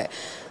knows? But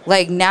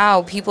like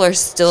now, people are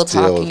still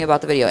talking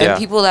about the video, Yeah. and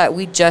people that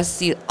we just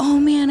see. Oh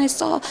man, I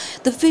saw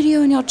the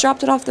video, and y'all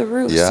dropped it off the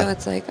roof. Yeah. So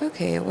it's like,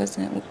 okay, it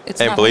wasn't.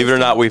 It's And not believe it or wasted.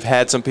 not, we've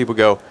had some people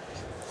go,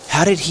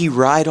 how did he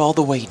ride all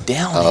the way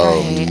down there? Oh,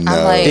 Right. I'm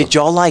no. like- Did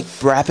y'all like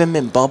wrap him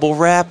in bubble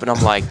wrap? And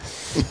I'm like,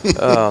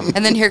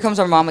 And then here comes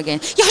our mom again.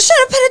 Y'all should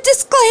have put a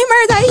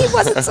disclaimer that he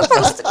wasn't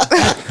supposed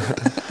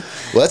to.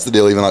 Well, that's the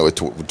deal. Even like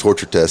with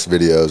torture test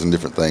videos and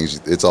different things,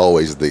 it's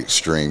always the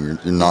extreme.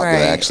 You're not going Right.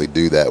 to actually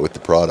do that with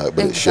the product,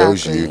 but it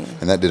shows you, Exactly.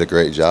 and that did a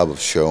great job of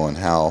showing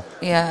how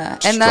Yeah,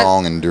 and that.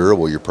 strong and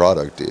durable your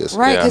product is.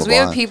 Right, Yeah. because we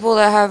have Blind. people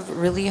that have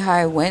really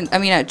high wind. I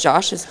mean, at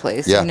Josh's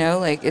place, Yeah. you know,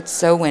 like, it's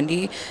so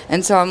windy.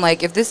 And so I'm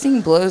like, if this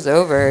thing blows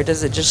over,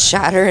 does it just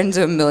shatter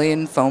into a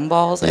million foam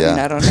balls? I mean,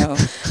 Yeah. I don't know.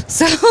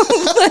 So,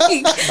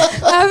 like,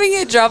 having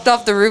it dropped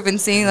off the roof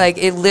and seeing, like,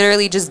 it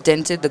literally just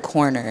dented the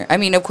corner. I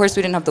mean, of course,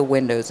 we didn't have the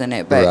windows in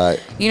it, but, Right.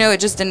 you know, it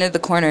just dented the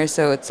corner.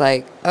 So it's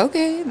like,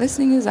 okay, this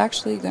thing is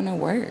actually going to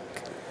work.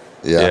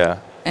 Yeah.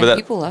 And But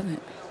people love it.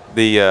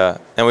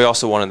 and we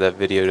also wanted that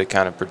video to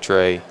kind of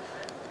portray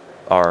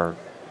our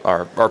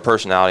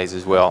personalities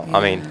as well.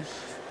 I mean,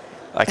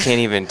 I can't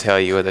even tell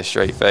you with a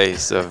straight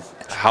face of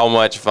how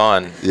much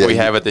fun Yeah, we you-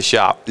 have at the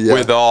shop Yeah.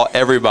 with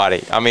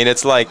everybody. I mean,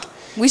 it's like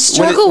We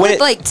struggle when with, it-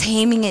 like,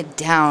 taming it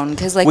down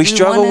because, like, we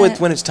struggle wanna, with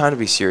when it's time to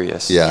be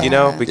serious. Yeah. You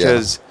know, Yeah.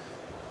 because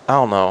I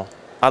don't know.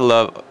 I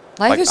love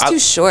Life is too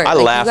short. I Like,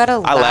 you laugh. gotta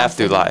I laugh laugh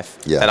through and- life,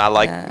 Yeah. and I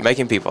like Yeah.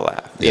 making people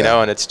laugh. Yeah. You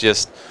know, and it's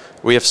just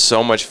we have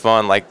so much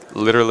fun. Like,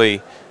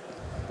 literally,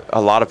 a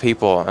lot of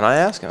people, and I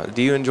ask them,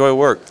 "Do you enjoy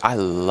work?" I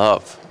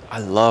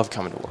love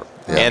coming to work,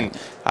 Yeah. and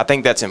I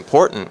think that's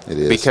important It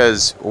is.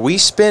 because we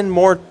spend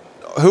more.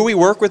 Who we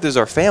work with is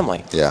our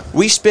family. Yeah.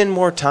 We spend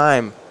more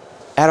time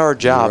at our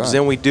jobs right.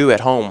 than we do at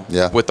home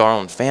Yeah. with our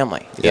own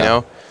family. Yeah. You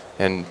know,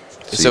 and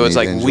So so you it's need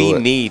like to we enjoy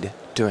it. need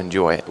to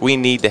enjoy it. We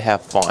need to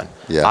have fun.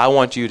 Yeah. I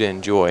want you to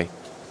enjoy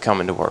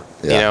coming to work.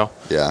 Yeah. You know.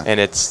 Yeah. And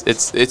it's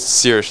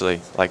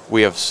seriously like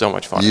we have so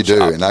much fun. You at do,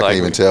 shop. and I Like, can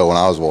even tell when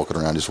I was walking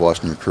around just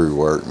watching your crew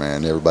work,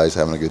 man. Everybody's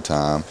having a good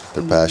time.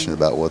 They're passionate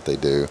about what they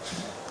do,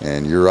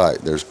 and you're right.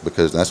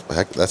 Because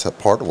that's a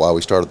part of why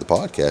we started the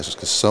podcast is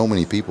because so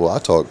many people I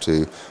talk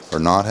to are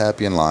not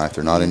happy in life.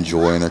 They're not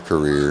enjoying their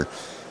career,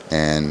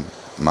 and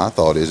my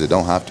thought is it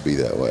don't have to be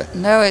that way.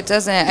 No, it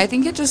doesn't. I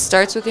think it just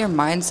starts with your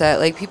mindset.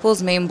 Like,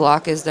 people's main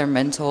block is their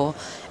mental.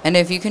 And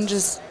if you can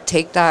just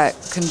take that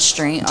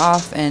constraint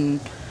off and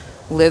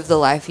live the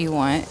life you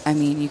want, I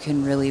mean, you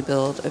can really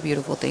build a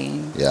beautiful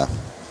thing. Yeah.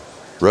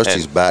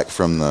 Rusty's back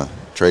from the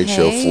trade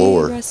show Hey,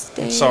 floor.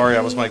 Rusty. I'm sorry,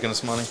 I was making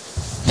us money.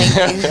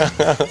 Thank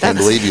you. Can't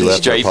believe you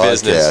left our Straight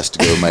podcast business. to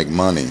go make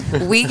money.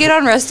 We get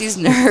on Rusty's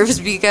nerves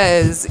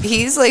because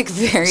he's like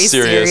very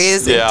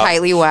serious and yeah.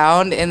 tightly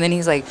wound. And then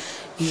he's like,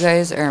 you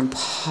guys are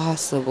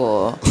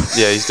impossible.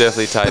 Yeah, he's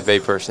definitely type A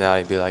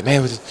personality. Be like,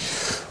 man, we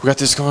got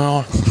this going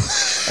on,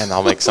 and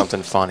I'll make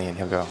something funny, and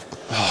he'll go,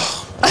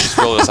 oh, and just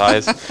roll his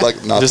eyes,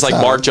 Like not just like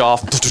time. march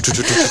off,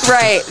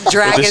 Right.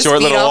 Drag with a his short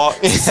feet little off.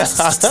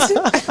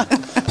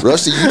 walk.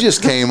 Rusty, you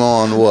just came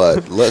on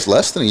what?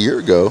 Less than a year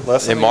ago.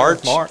 Less than In a year.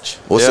 March? March.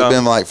 What's Yeah. it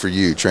been like for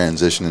you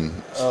transitioning?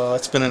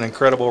 It's been an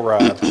incredible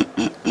ride.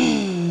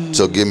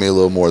 So give me a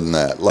little more than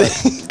that. Like,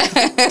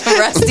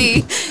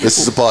 Rusty. this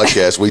is a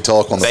podcast. We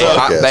talk on the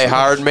podcast. They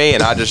hired me,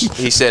 and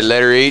he said,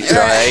 let her eat, so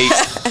I ate.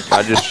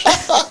 I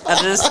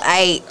just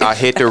ate. I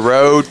hit the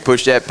road,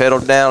 pushed that pedal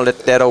down, let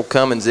that old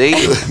Cummins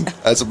eat.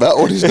 That's about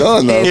what he's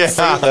done, though. Yeah,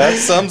 that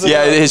sums it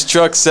Yeah, up. his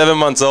truck's 7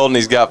 months old, and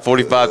he's got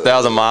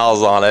 45,000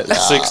 miles on it.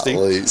 60.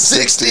 Golly,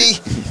 60?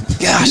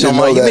 Gosh, Didn't oh know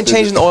my, you that, been did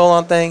changing the oil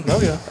on thing? Oh,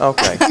 yeah.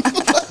 Okay.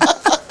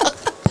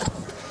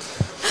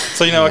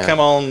 So, I Yeah. come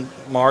on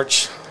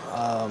March.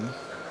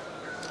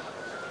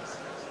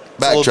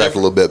 Backtrack a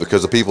little bit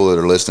because the people that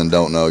are listening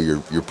don't know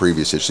your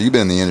previous history. So you've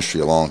been in the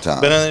industry a long time.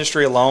 Been in the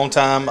industry a long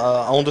time.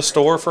 Owned a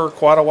store for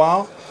quite a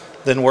while.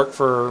 Then worked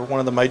for one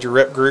of the major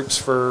rep groups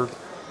for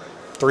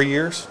 3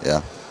 years.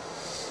 Yeah.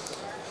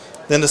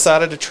 Then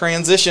decided to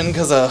transition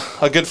because a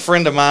good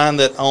friend of mine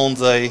that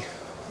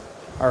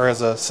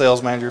is a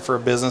sales manager for a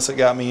business that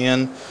got me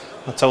in.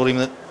 I told him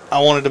that I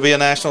wanted to be a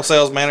national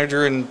sales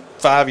manager in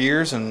 5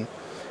 years, and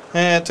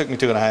it took me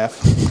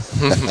 2.5.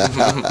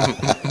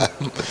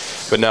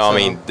 But no, I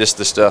mean, this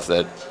the stuff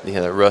that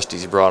that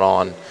Rusty's brought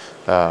on,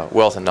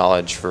 wealth and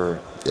knowledge for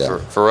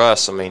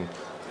us. I mean,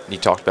 you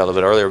talked about it a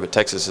little bit earlier, but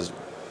Texas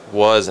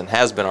was and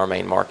has been our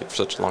main market for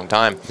such a long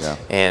time. Yeah.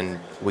 And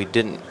we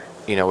didn't,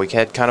 we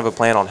had kind of a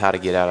plan on how to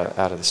get out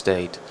of the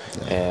state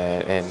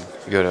and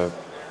go to,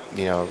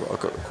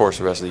 of course,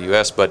 the rest of the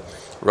U.S. But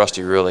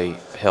Rusty really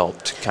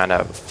helped kind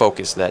of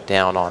focus that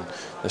down on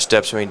the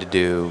steps we need to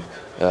do,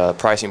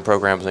 pricing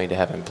programs we need to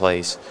have in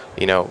place.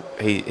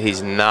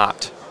 He's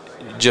not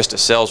just a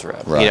sales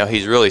rep. Right.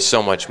 He's really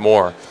so much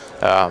more.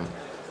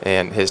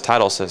 And his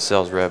title says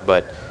sales rep,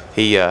 but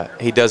he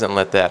doesn't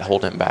let that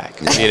hold him back.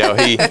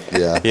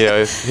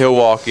 He'll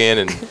walk in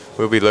and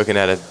we'll be looking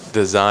at a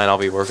design. I'll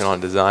be working on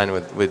design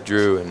with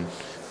Drew, and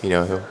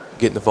he'll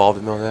get involved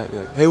in all that. Be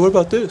like, hey, what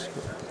about this?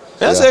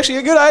 That's actually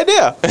a good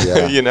idea.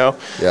 Yeah.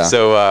 Yeah.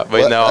 So,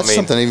 but no, that's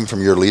something even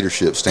from your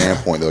leadership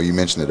standpoint, though. You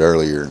mentioned it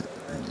earlier.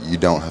 You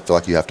don't feel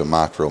like you have to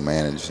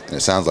micromanage, and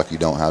it sounds like you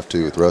don't have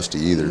to with Rusty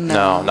either.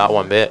 No, not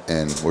one bit.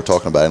 And we're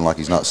talking about him like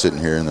he's not sitting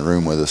here in the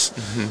room with us.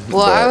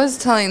 Well, I was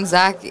telling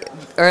Zach,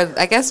 or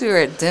I guess we were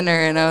at dinner,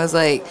 and I was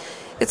like,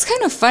 it's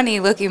kind of funny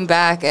looking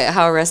back at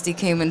how Rusty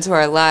came into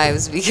our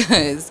lives,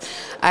 because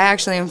I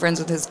actually am friends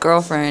with his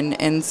girlfriend,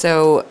 and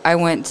so I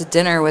went to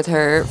dinner with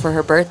her for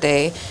her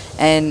birthday,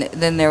 and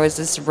then there was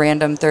this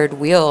random third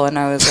wheel, and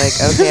I was like,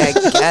 okay,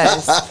 I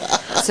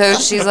guess. So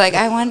she's like,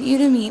 I want you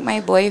to meet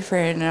my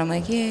boyfriend, and I'm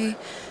like, yay.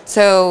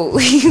 So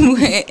we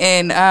went,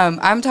 and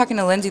I'm talking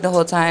to Lindsay the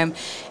whole time,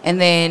 and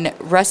then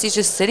Rusty's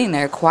just sitting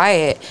there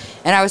quiet,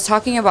 and I was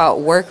talking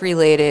about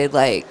work-related,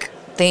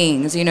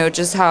 things,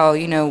 just how,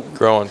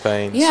 growing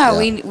pains. Yeah,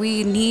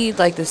 we need,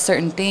 this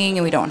certain thing,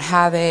 and we don't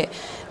have it.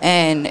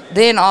 And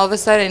then all of a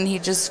sudden, he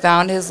just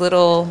found his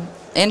little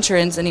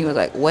entrance, and he was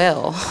like,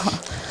 well,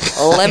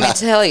 let me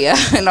tell you.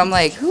 And I'm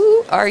like,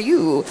 who are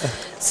you?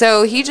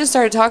 So he just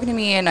started talking to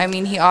me, and I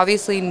mean, he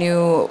obviously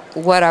knew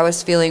what I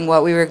was feeling,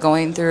 what we were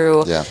going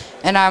through. Yeah.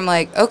 And I'm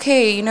like,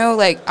 okay,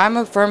 I'm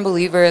a firm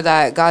believer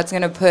that God's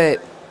going to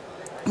put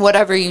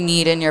whatever you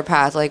need in your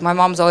path. My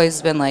mom's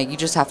always been like, you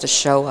just have to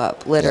show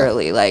up,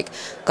 literally. Yeah.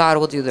 God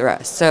will do the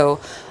rest. So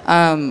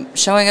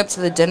showing up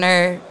to the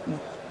dinner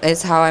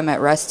is how I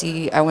met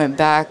Rusty. I went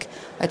back.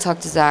 I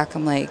talked to Zach.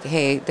 I'm like,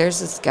 hey, there's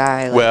this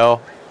guy.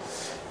 Well,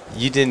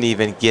 you didn't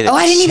even get a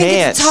chance. I didn't even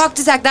get to talk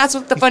to Zach. That's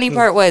what the funny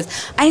part was.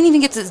 I didn't even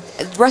get to.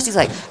 Rusty's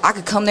like, I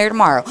could come there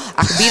tomorrow.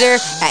 I could be there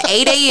at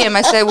 8 a.m.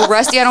 I said, well,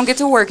 Rusty, I don't get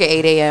to work at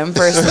 8 a.m.,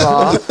 first of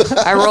all.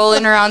 I roll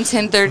in around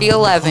 10:30,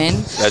 11.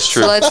 That's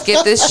true. So let's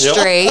get this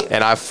straight.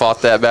 And I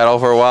fought that battle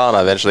for a while, and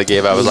I eventually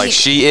gave up. I was like,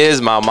 she is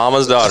my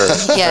mama's daughter.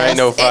 There ain't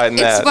no fighting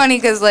that. It's funny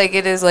because,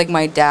 it is,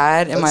 my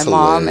dad and That's my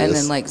mom,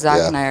 hilarious. and then,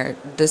 Zach and I are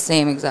the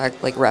same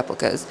exact,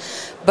 replicas.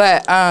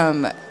 But,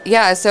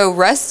 so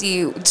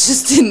Rusty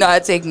just did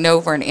not take no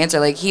for an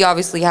answer. He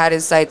obviously had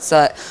his sights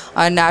set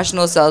on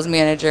national sales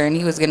manager, and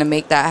he was going to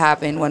make that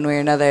happen one way or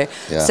another.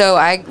 Yeah. So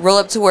I roll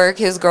up to work.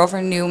 His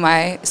girlfriend knew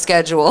my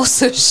schedule,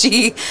 so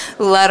she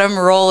let him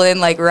roll in,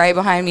 right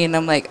behind me, and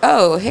I'm like,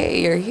 oh,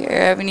 hey, you're here.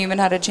 I haven't even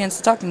had a chance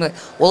to talk to him.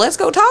 Well, let's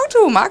go talk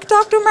to him. I can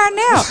talk to him right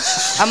now.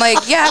 I'm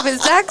like, yeah,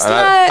 but Zach's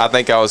not. I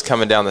think I was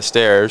coming down the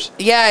stairs.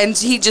 Yeah, and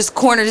he just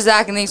cornered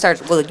Zach, and then he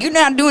starts, well, you're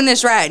not doing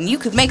this right, and you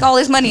could make all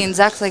this money. And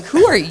Zach's like,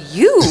 who are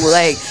you?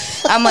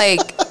 I'm like,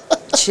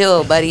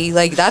 chill, buddy.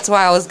 That's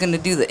why I was going to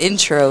do the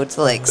intro to,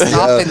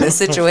 stop in the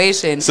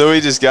situation. So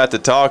we just got to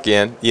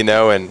talking,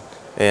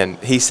 and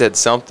he said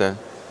something.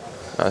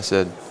 I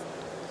said,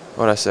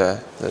 what'd I say?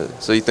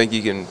 So you think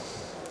you can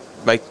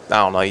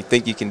you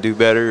think you can do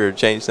better or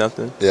change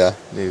something? Yeah.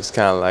 And he was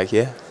kind of like,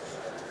 yeah.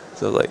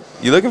 So I was like,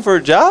 you looking for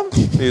a job?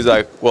 He was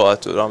like, well,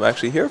 that's what I'm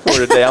actually here for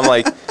today. I'm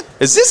like,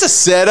 is this a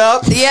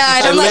setup? Yeah,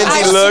 and I'm like,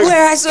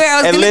 I swear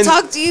I was going to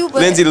talk to you.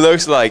 But Lindsay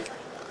looks like,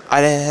 I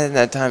hadn't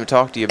had time to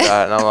talk to you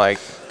about it. And I'm like,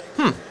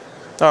 all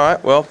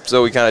right, well.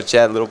 So we kind of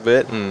chat a little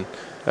bit, and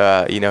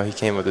He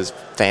came with his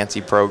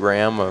fancy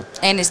program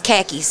and his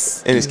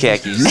khakis.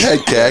 You had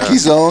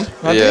khakis on?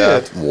 I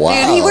did.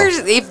 Wow. Dude, he wears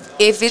if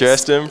it's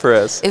Dressed to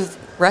impress. If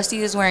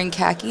Rusty is wearing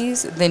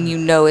khakis, then you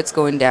know it's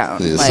going down.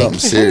 It's something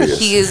serious.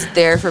 He is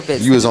there for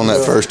business. You was on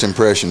that first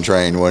impression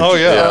train, weren't Oh,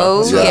 you? yeah.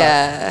 Oh Yeah.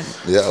 yeah.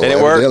 Yeah, And it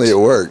evidently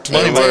worked. it worked.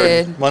 It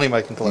did. Money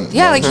making clothes.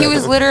 Yeah, like he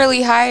was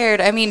literally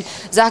hired. I mean,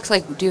 Zach's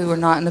like, dude, we're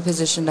not in the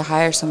position to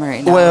hire someone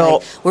right now. Well-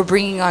 Like, we're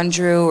bringing on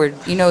Drew. We're,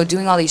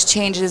 doing all these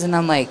changes, and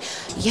I'm like,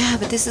 yeah,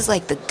 but this is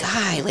like the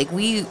guy. Like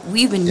we've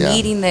been Yeah.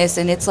 needing this,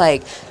 and it's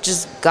like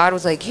just God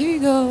was like, here you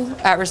go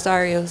at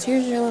Rosario's.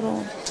 Here's your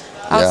little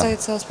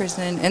outside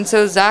salesperson. And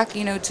so Zach,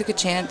 took a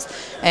chance,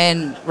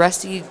 and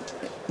Rusty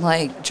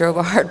like drove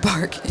a hard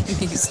bargain.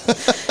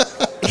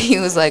 He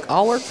was like,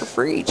 I'll work for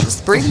free.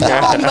 Just bring me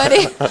on,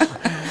 buddy.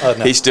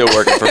 He's still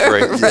working for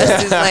free.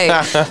 Rusty's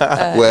like,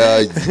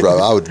 Well, bro,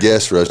 I would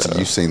guess, Rusty,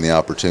 you've seen the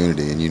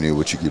opportunity and you knew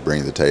what you could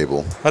bring to the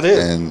table. I did.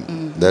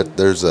 And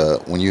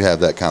that when you have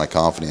that kind of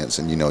confidence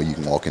and you know you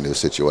can walk into a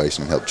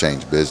situation and help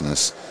change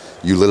business,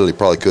 you literally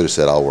probably could have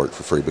said, I'll work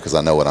for free because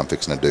I know what I'm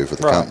fixing to do for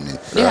the company.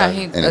 Yeah,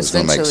 and it was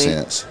going to make essentially.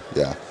 sense.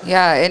 Yeah.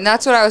 Yeah, and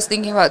that's what I was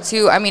thinking about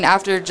too. I mean,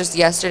 after just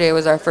yesterday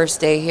was our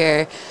first day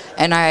here,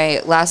 and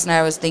last night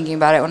I was thinking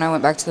about it when I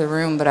went back to the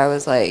room, but I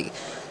was like,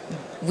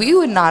 we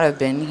would not have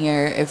been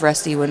here if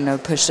Rusty wouldn't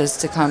have pushed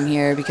us to come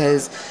here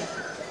because,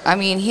 I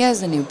mean, he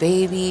has a new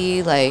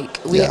baby.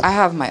 Like, I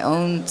have my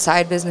own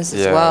side business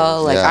as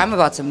well. Like, I'm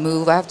about to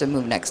move. I have to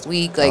move next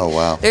week. Like, oh,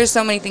 wow. There's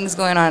so many things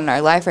going on in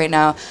our life right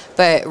now.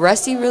 But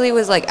Rusty really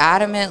was like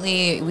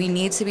adamantly, we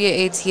need to be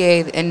at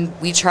ATA, and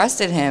we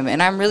trusted him.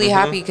 And I'm really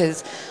happy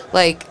because,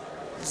 like,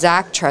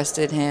 Zach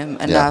trusted him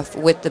enough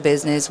with the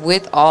business,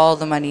 with all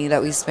the money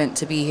that we spent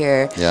to be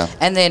here. Yeah.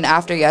 And then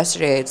after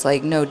yesterday, it's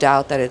like no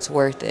doubt that it's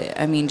worth it.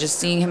 I mean, just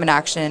seeing him in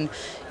action,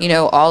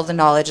 all the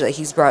knowledge that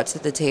he's brought to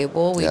the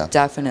table, we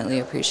definitely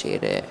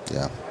appreciate it.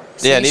 Yeah.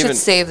 So Yeah, you and should even-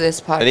 save this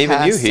podcast and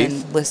even you, Heath.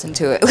 and listen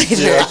to it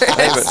later.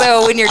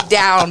 So when you're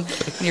down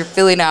and you're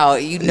feeling out,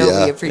 we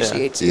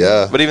appreciate you.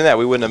 Yeah. But even that,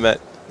 we wouldn't have met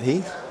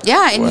Heath.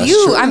 Yeah, and Well, you,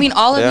 sure. I mean,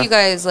 all of Yeah. you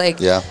guys, like,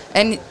 Yeah.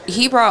 and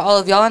he brought all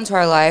of y'all into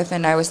our life,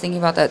 and I was thinking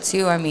about that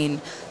too. I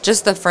mean,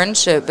 just the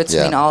friendship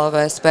between all of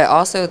us, but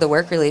also the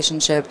work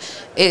relationship,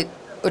 it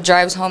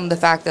drives home the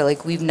fact that,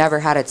 like, we've never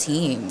had a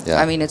team. Yeah.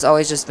 I mean, it's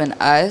always just been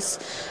us,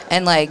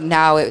 and, like,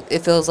 now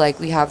it feels like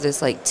we have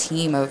this, like,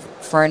 team of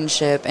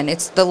friendship, and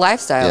it's the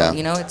lifestyle,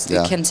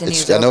 it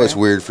continues I know over. it's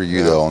weird for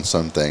you, though, on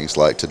some things,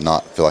 like to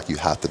not feel like you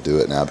have to do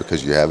it now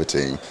because you have a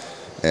team.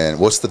 And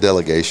what's the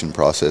delegation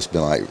process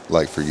been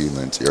like for you,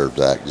 Lindsay, or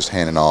Zach, just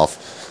handing off?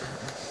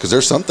 Because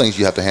there's some things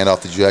you have to hand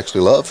off that you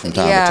actually love from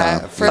time to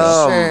time. For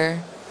sure.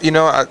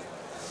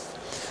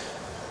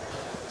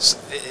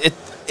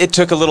 It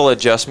took a little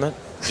adjustment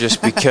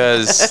just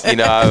because, Rusty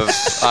got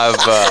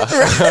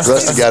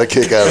a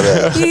kick out of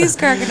that. He's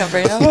cracking up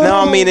right now. No,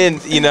 I mean,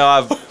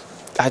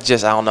 I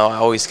don't know. I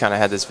always kind of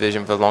had this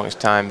vision for the longest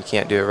time. You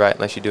can't do it right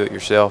unless you do it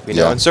yourself,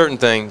 And certain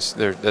things,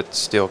 that's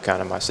still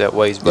kind of my set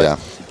ways. But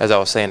as I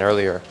was saying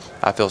earlier,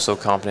 I feel so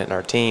confident in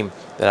our team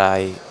that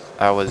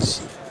I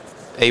was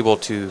able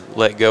to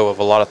let go of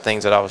a lot of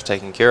things that I was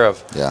taking care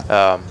of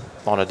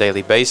on a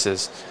daily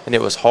basis, and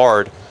it was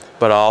hard.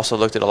 But I also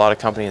looked at a lot of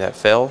companies that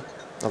fell.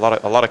 A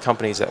lot of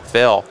companies that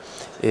fell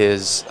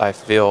is, I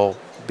feel,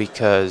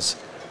 because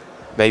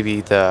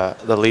maybe the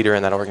leader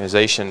in that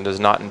organization does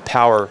not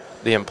empower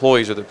the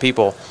employees or the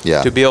people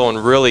to be able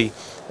and really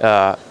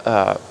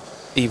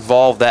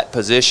evolve that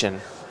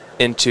position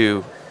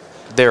into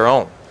their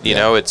own. You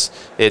know, it's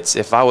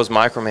if I was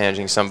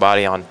micromanaging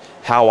somebody on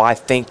how I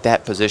think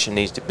that position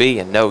needs to be,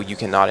 and no, you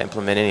cannot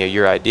implement any of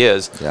your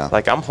ideas.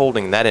 Like, I'm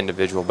holding that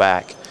individual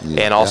back,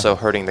 and also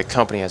hurting the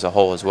company as a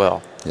whole as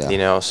well.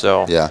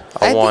 So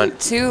I think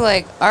too,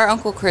 like, our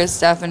Uncle Chris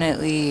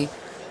definitely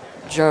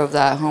drove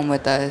that home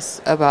with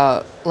us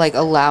about, like,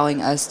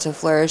 allowing us to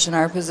flourish in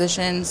our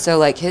position. So,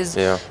 like, his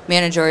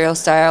managerial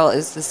style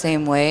is the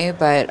same way,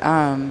 but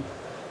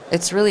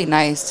it's really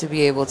nice to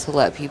be able to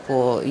let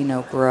people,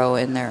 grow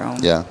in their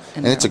own. Yeah,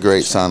 and it's a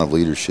great sign of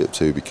leadership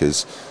too,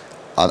 because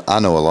I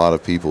know a lot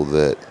of people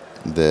that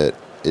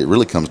it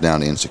really comes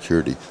down to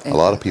insecurity. A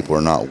lot of people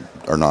are not.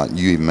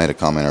 You even made a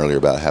comment earlier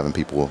about having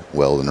people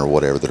welding or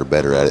whatever that are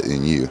better at it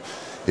than you.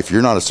 If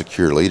you're not a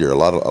secure leader, a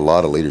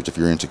lot of leaders, if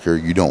you're insecure,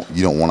 you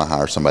don't want to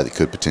hire somebody that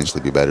could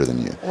potentially be better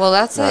than you. Well,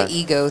 that's an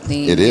ego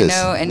thing, It is,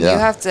 and you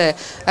have to.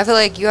 I feel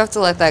like you have to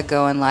let that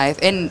go in life,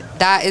 and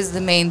that is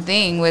the main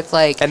thing with,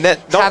 like,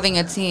 having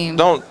a team.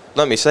 Don't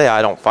let me say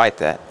I don't fight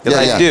that, because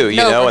I do,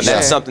 and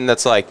that's something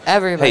that's like,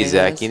 everybody hey,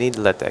 Zach, does. you need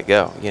to let that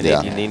go. You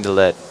need to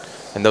let,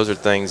 and those are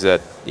things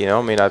that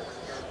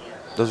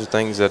those are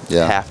things that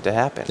have to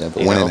happen. Yeah,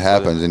 but when it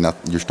happens, and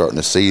you're starting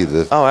to see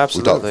absolutely.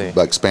 We talked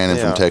about expanding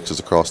from Texas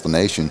across the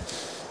nation.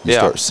 You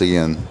start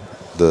seeing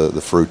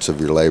the fruits of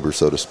your labor,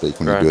 so to speak,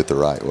 when you do it the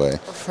right way.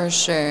 For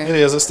sure. It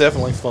is. It's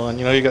definitely fun.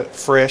 You got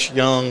fresh,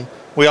 young.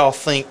 We all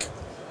think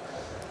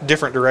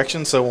different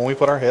directions. So when we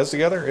put our heads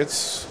together,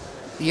 it's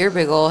your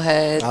big old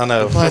head. I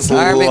know. Plus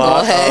our big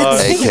old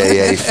heads.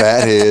 AKA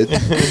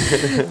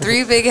fathead.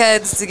 3 big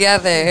heads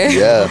together.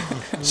 Yeah.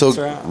 So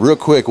right. real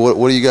quick, what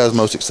are you guys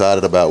most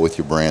excited about with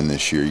your brand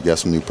this year? You got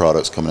some new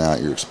products coming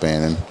out. You're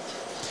expanding.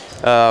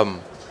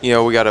 You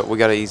know, we got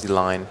a easy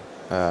line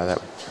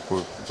that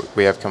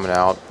we have coming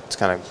out. It's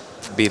kind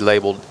of be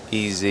labeled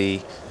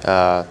easy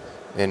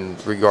in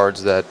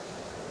regards that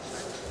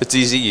it's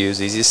easy to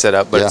use, easy to set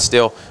up, but it's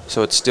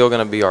still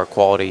going to be our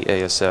quality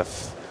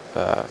ASF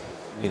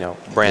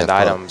brand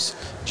items,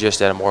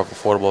 just at a more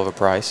affordable of a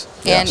price.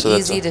 And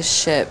easy to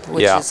ship,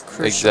 which is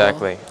crucial.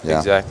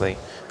 Exactly.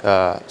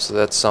 So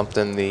that's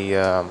something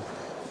the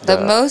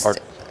most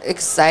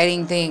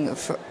exciting thing,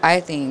 I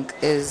think,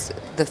 is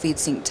the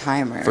FeedSync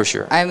timer. For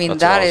sure. I mean,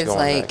 that is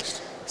like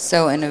next.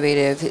 So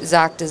innovative.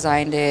 Zach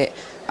designed it.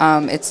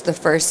 It's the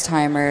first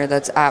timer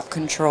that's app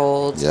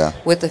controlled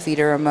with the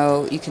feeder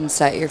remote. You can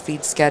set your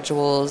feed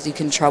schedules. You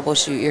can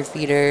troubleshoot your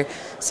feeder.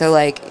 So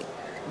like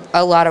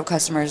a lot of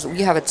customers,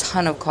 we have a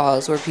ton of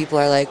calls where people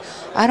are like,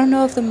 I don't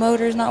know if the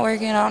motor's not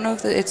working. I don't know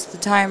if it's the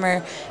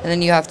timer. And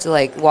then you have to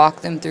like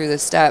walk them through the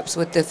steps.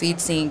 With the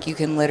FeedSync, you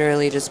can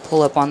literally just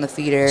pull up on the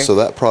feeder. So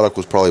that product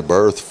was probably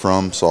birthed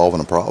from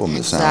solving a problem,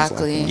 it sounds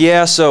like.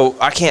 Yeah, so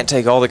I can't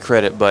take all the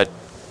credit, but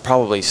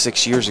probably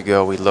 6 years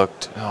ago we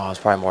looked, it was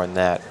probably more than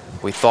that.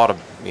 We thought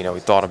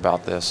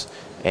about this,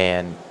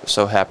 and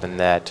so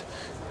happened that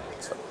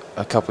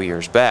a couple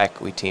years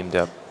back we teamed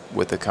up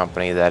with a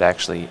company that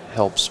actually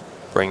helps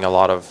bring a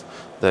lot of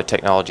the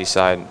technology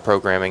side and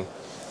programming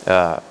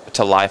to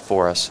life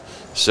for us.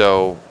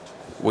 So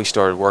we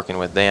started working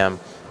with them,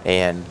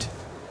 and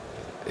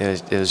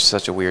it was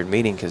such a weird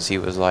meeting because he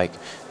was like,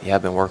 "Yeah,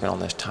 I've been working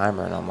on this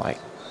timer," and I'm like,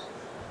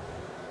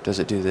 "Does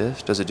it do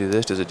this? Does it do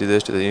this? Does it do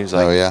this?" And he was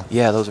like, "Oh yeah,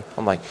 yeah, those are."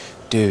 I'm like,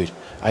 "Dude,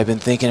 I've been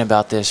thinking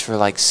about this for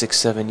like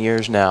 6-7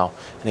 years now."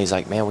 And he's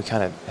like, "Man, we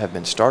kind of have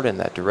been started in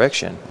that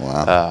direction.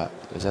 Wow.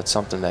 Is that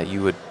something that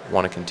you would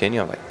want to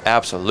continue?" I'm like,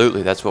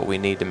 "Absolutely. That's what we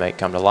need to make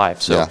come to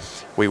life." So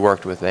we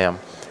worked with them,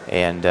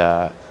 and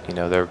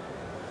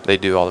they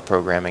do all the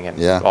programming and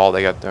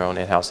they got their own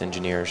in-house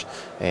engineers,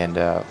 and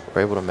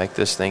we're able to make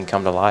this thing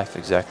come to life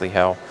exactly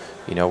how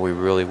we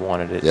really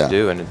wanted it to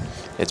do, and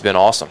it's been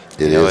awesome.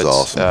 It is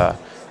awesome.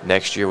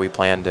 Next year we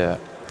plan to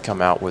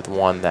come out with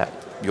one that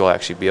you'll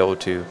actually be able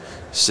to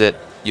sit.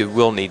 You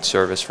will need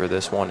service for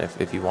this one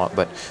if you want,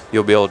 but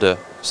you'll be able to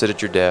sit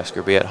at your desk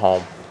or be at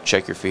home,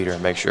 check your feeder,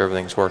 and make sure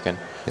everything's working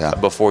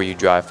before you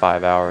drive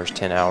 5 hours,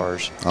 10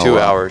 hours, 2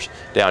 hours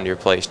down to your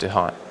place to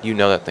hunt. You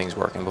know that thing's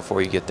working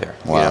before you get there.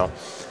 Wow.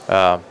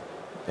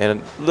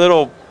 And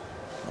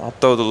I'll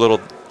throw the little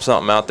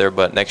something out there,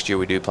 but next year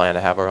we do plan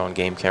to have our own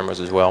game cameras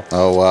as well.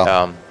 Oh,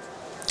 wow.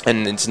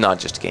 And it's not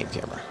just a game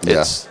camera.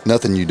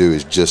 Nothing you do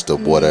is just a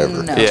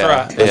whatever. No. That's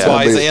right. That's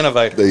why he's an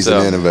innovator. He's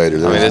an innovator.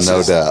 There's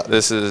no doubt.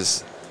 It's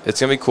going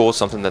to be cool,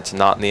 something that's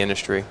not in the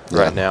industry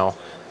right now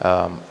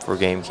for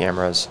game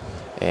cameras,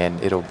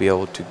 and it'll be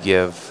able to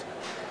give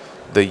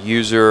the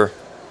user...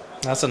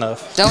 That's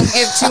enough. Don't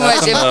give too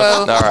much info.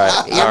 All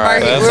right.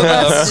 We're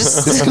about to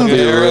just... It's going to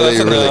be really,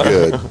 really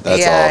good.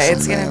 That's awesome,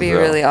 it's going to be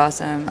really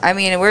awesome. I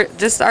mean,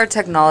 our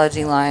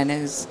technology line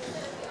is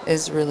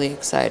really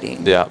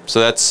exciting. Yeah,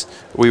 so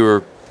we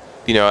were,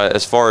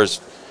 as far as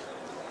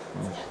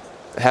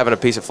having a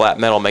piece of flat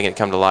metal, making it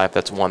come to life,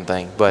 that's one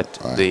thing. But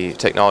the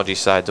technology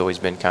side's always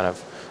been kind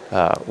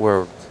of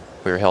where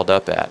we were held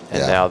up at.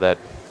 And now that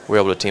we're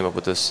able to team up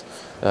with this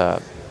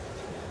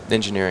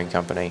engineering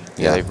company,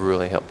 they've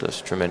really helped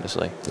us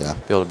tremendously. Yeah.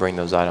 Be able to bring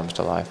those items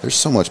to life. There's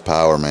so much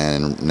power,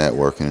 man, in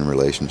networking and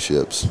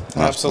relationships.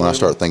 Absolutely. When I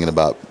start thinking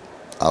about,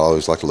 I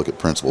always like to look at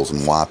principles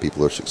and why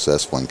people are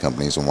successful in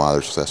companies and why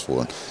they're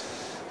successful. And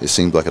it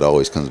seems like it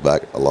always comes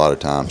back a lot of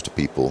times to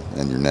people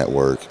and your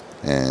network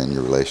and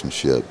your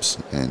relationships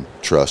and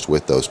trust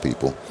with those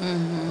people,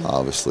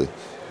 obviously.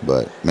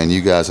 But, man,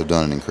 you guys have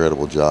done an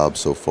incredible job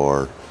so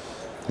far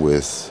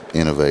with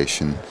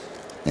innovation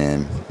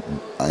and,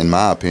 in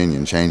my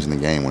opinion, changing the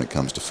game when it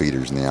comes to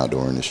feeders in the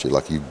outdoor industry.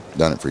 Like, you've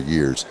done it for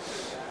years.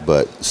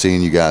 But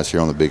seeing you guys here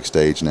on the big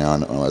stage now,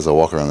 and as I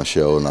walk around the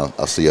show and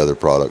I see other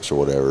products or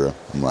whatever,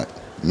 I'm like,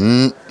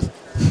 you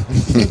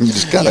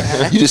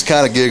just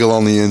kind of giggle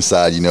on the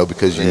inside,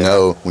 because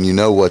know when you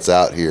know what's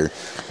out here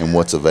and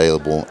what's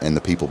available and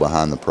the people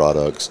behind the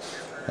products,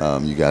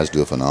 you guys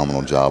do a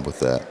phenomenal job with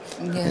that.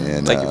 Yeah.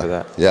 And, thank you for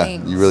that. Yeah,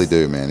 Thanks. You really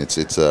do, man. It's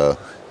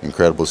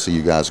incredible to see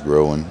you guys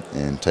growing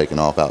and taking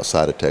off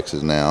outside of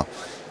Texas now.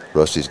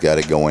 Rusty's got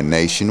it going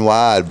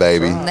nationwide,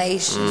 baby.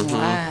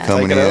 Nationwide.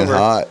 Coming in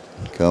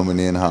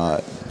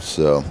hot.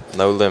 So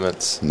no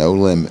limits. No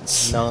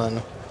limits.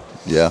 None.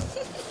 Yeah.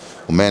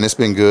 Well, man, it's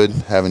been good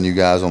having you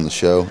guys on the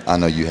show. I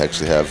know you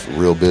actually have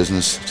real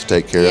business to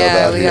take care of out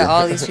Yeah, we here. got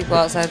all these people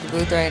outside the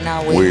booth right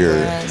now waiting for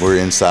us. We're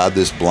inside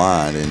this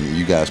blind, and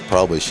you guys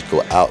probably should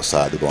go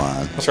outside the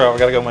blind. That's right. We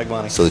got to go make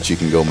money. So that you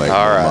can go make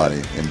more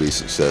money and be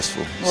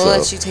successful. We'll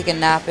let you take a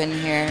nap in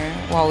here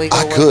while we go.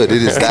 I could.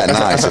 It is that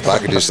nice. If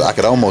I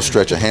could almost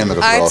stretch a hammock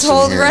across. I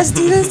told in here.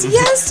 Rusty this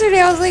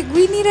yesterday. I was like,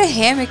 we need a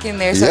hammock in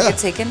there so I could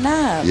take a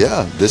nap.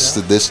 Yeah, this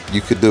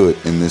you could do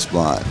it in this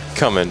blind.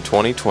 Coming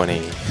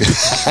 2020.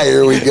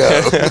 Here we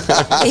go.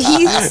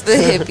 He's the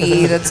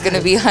hippie that's going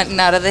to be hunting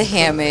out of the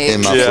hammock.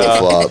 In my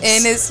flip-flops.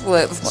 In his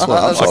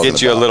flip-flops. I'll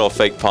get you a little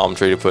fake palm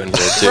tree to put in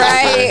here too.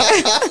 Right.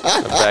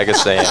 A bag of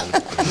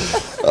sand.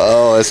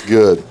 Oh, that's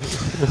good.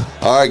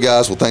 All right,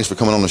 guys. Well, thanks for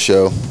coming on the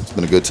show. It's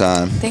been a good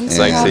time. Thanks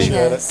and for having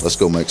us. let's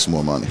go make some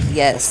more money.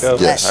 Yes.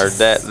 Yes. Heard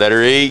that. Let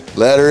her eat.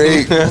 Let her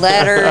eat.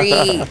 Let her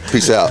eat.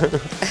 Peace out.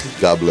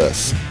 God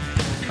bless.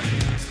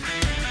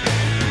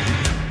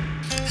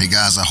 Hey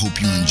guys, I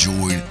hope you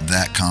enjoyed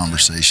that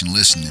conversation.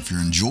 Listen, if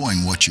you're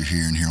enjoying what you're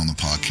hearing here on the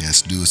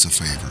podcast, do us a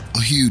favor,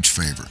 a huge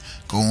favor.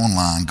 Go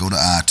online, go to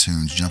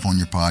iTunes, jump on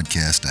your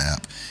podcast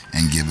app,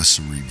 and give us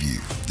a review.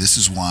 This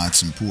is why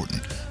it's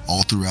important.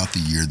 All throughout the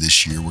year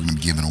this year, we're going to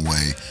be giving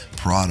away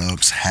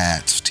products,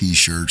 hats,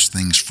 t-shirts,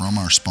 things from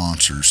our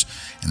sponsors.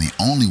 And the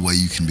only way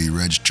you can be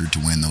registered to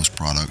win those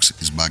products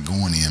is by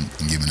going in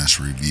and giving us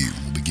a review.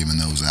 We'll be giving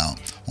those out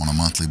on a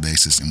monthly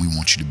basis, and we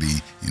want you to be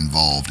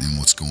involved in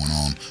what's going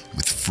on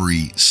with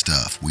free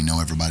stuff. We know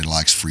everybody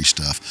likes free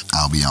stuff.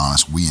 I'll be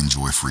honest, we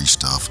enjoy free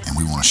stuff, and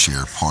we want to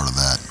share part of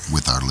that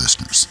with our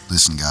listeners.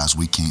 Listen, guys,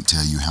 we can't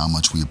tell you how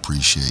much we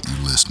appreciate you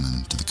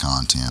listening to the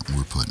content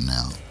we're putting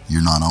out.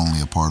 You're not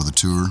only a part of the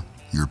tour,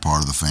 you're a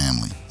part of the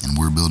family, and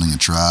we're building a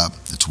tribe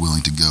that's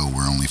willing to go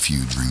where only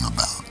few dream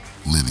about,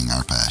 living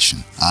our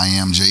passion. I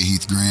am Jay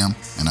Heath Graham,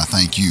 and I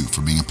thank you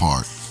for being a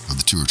part of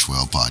the Tour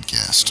 12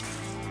 podcast.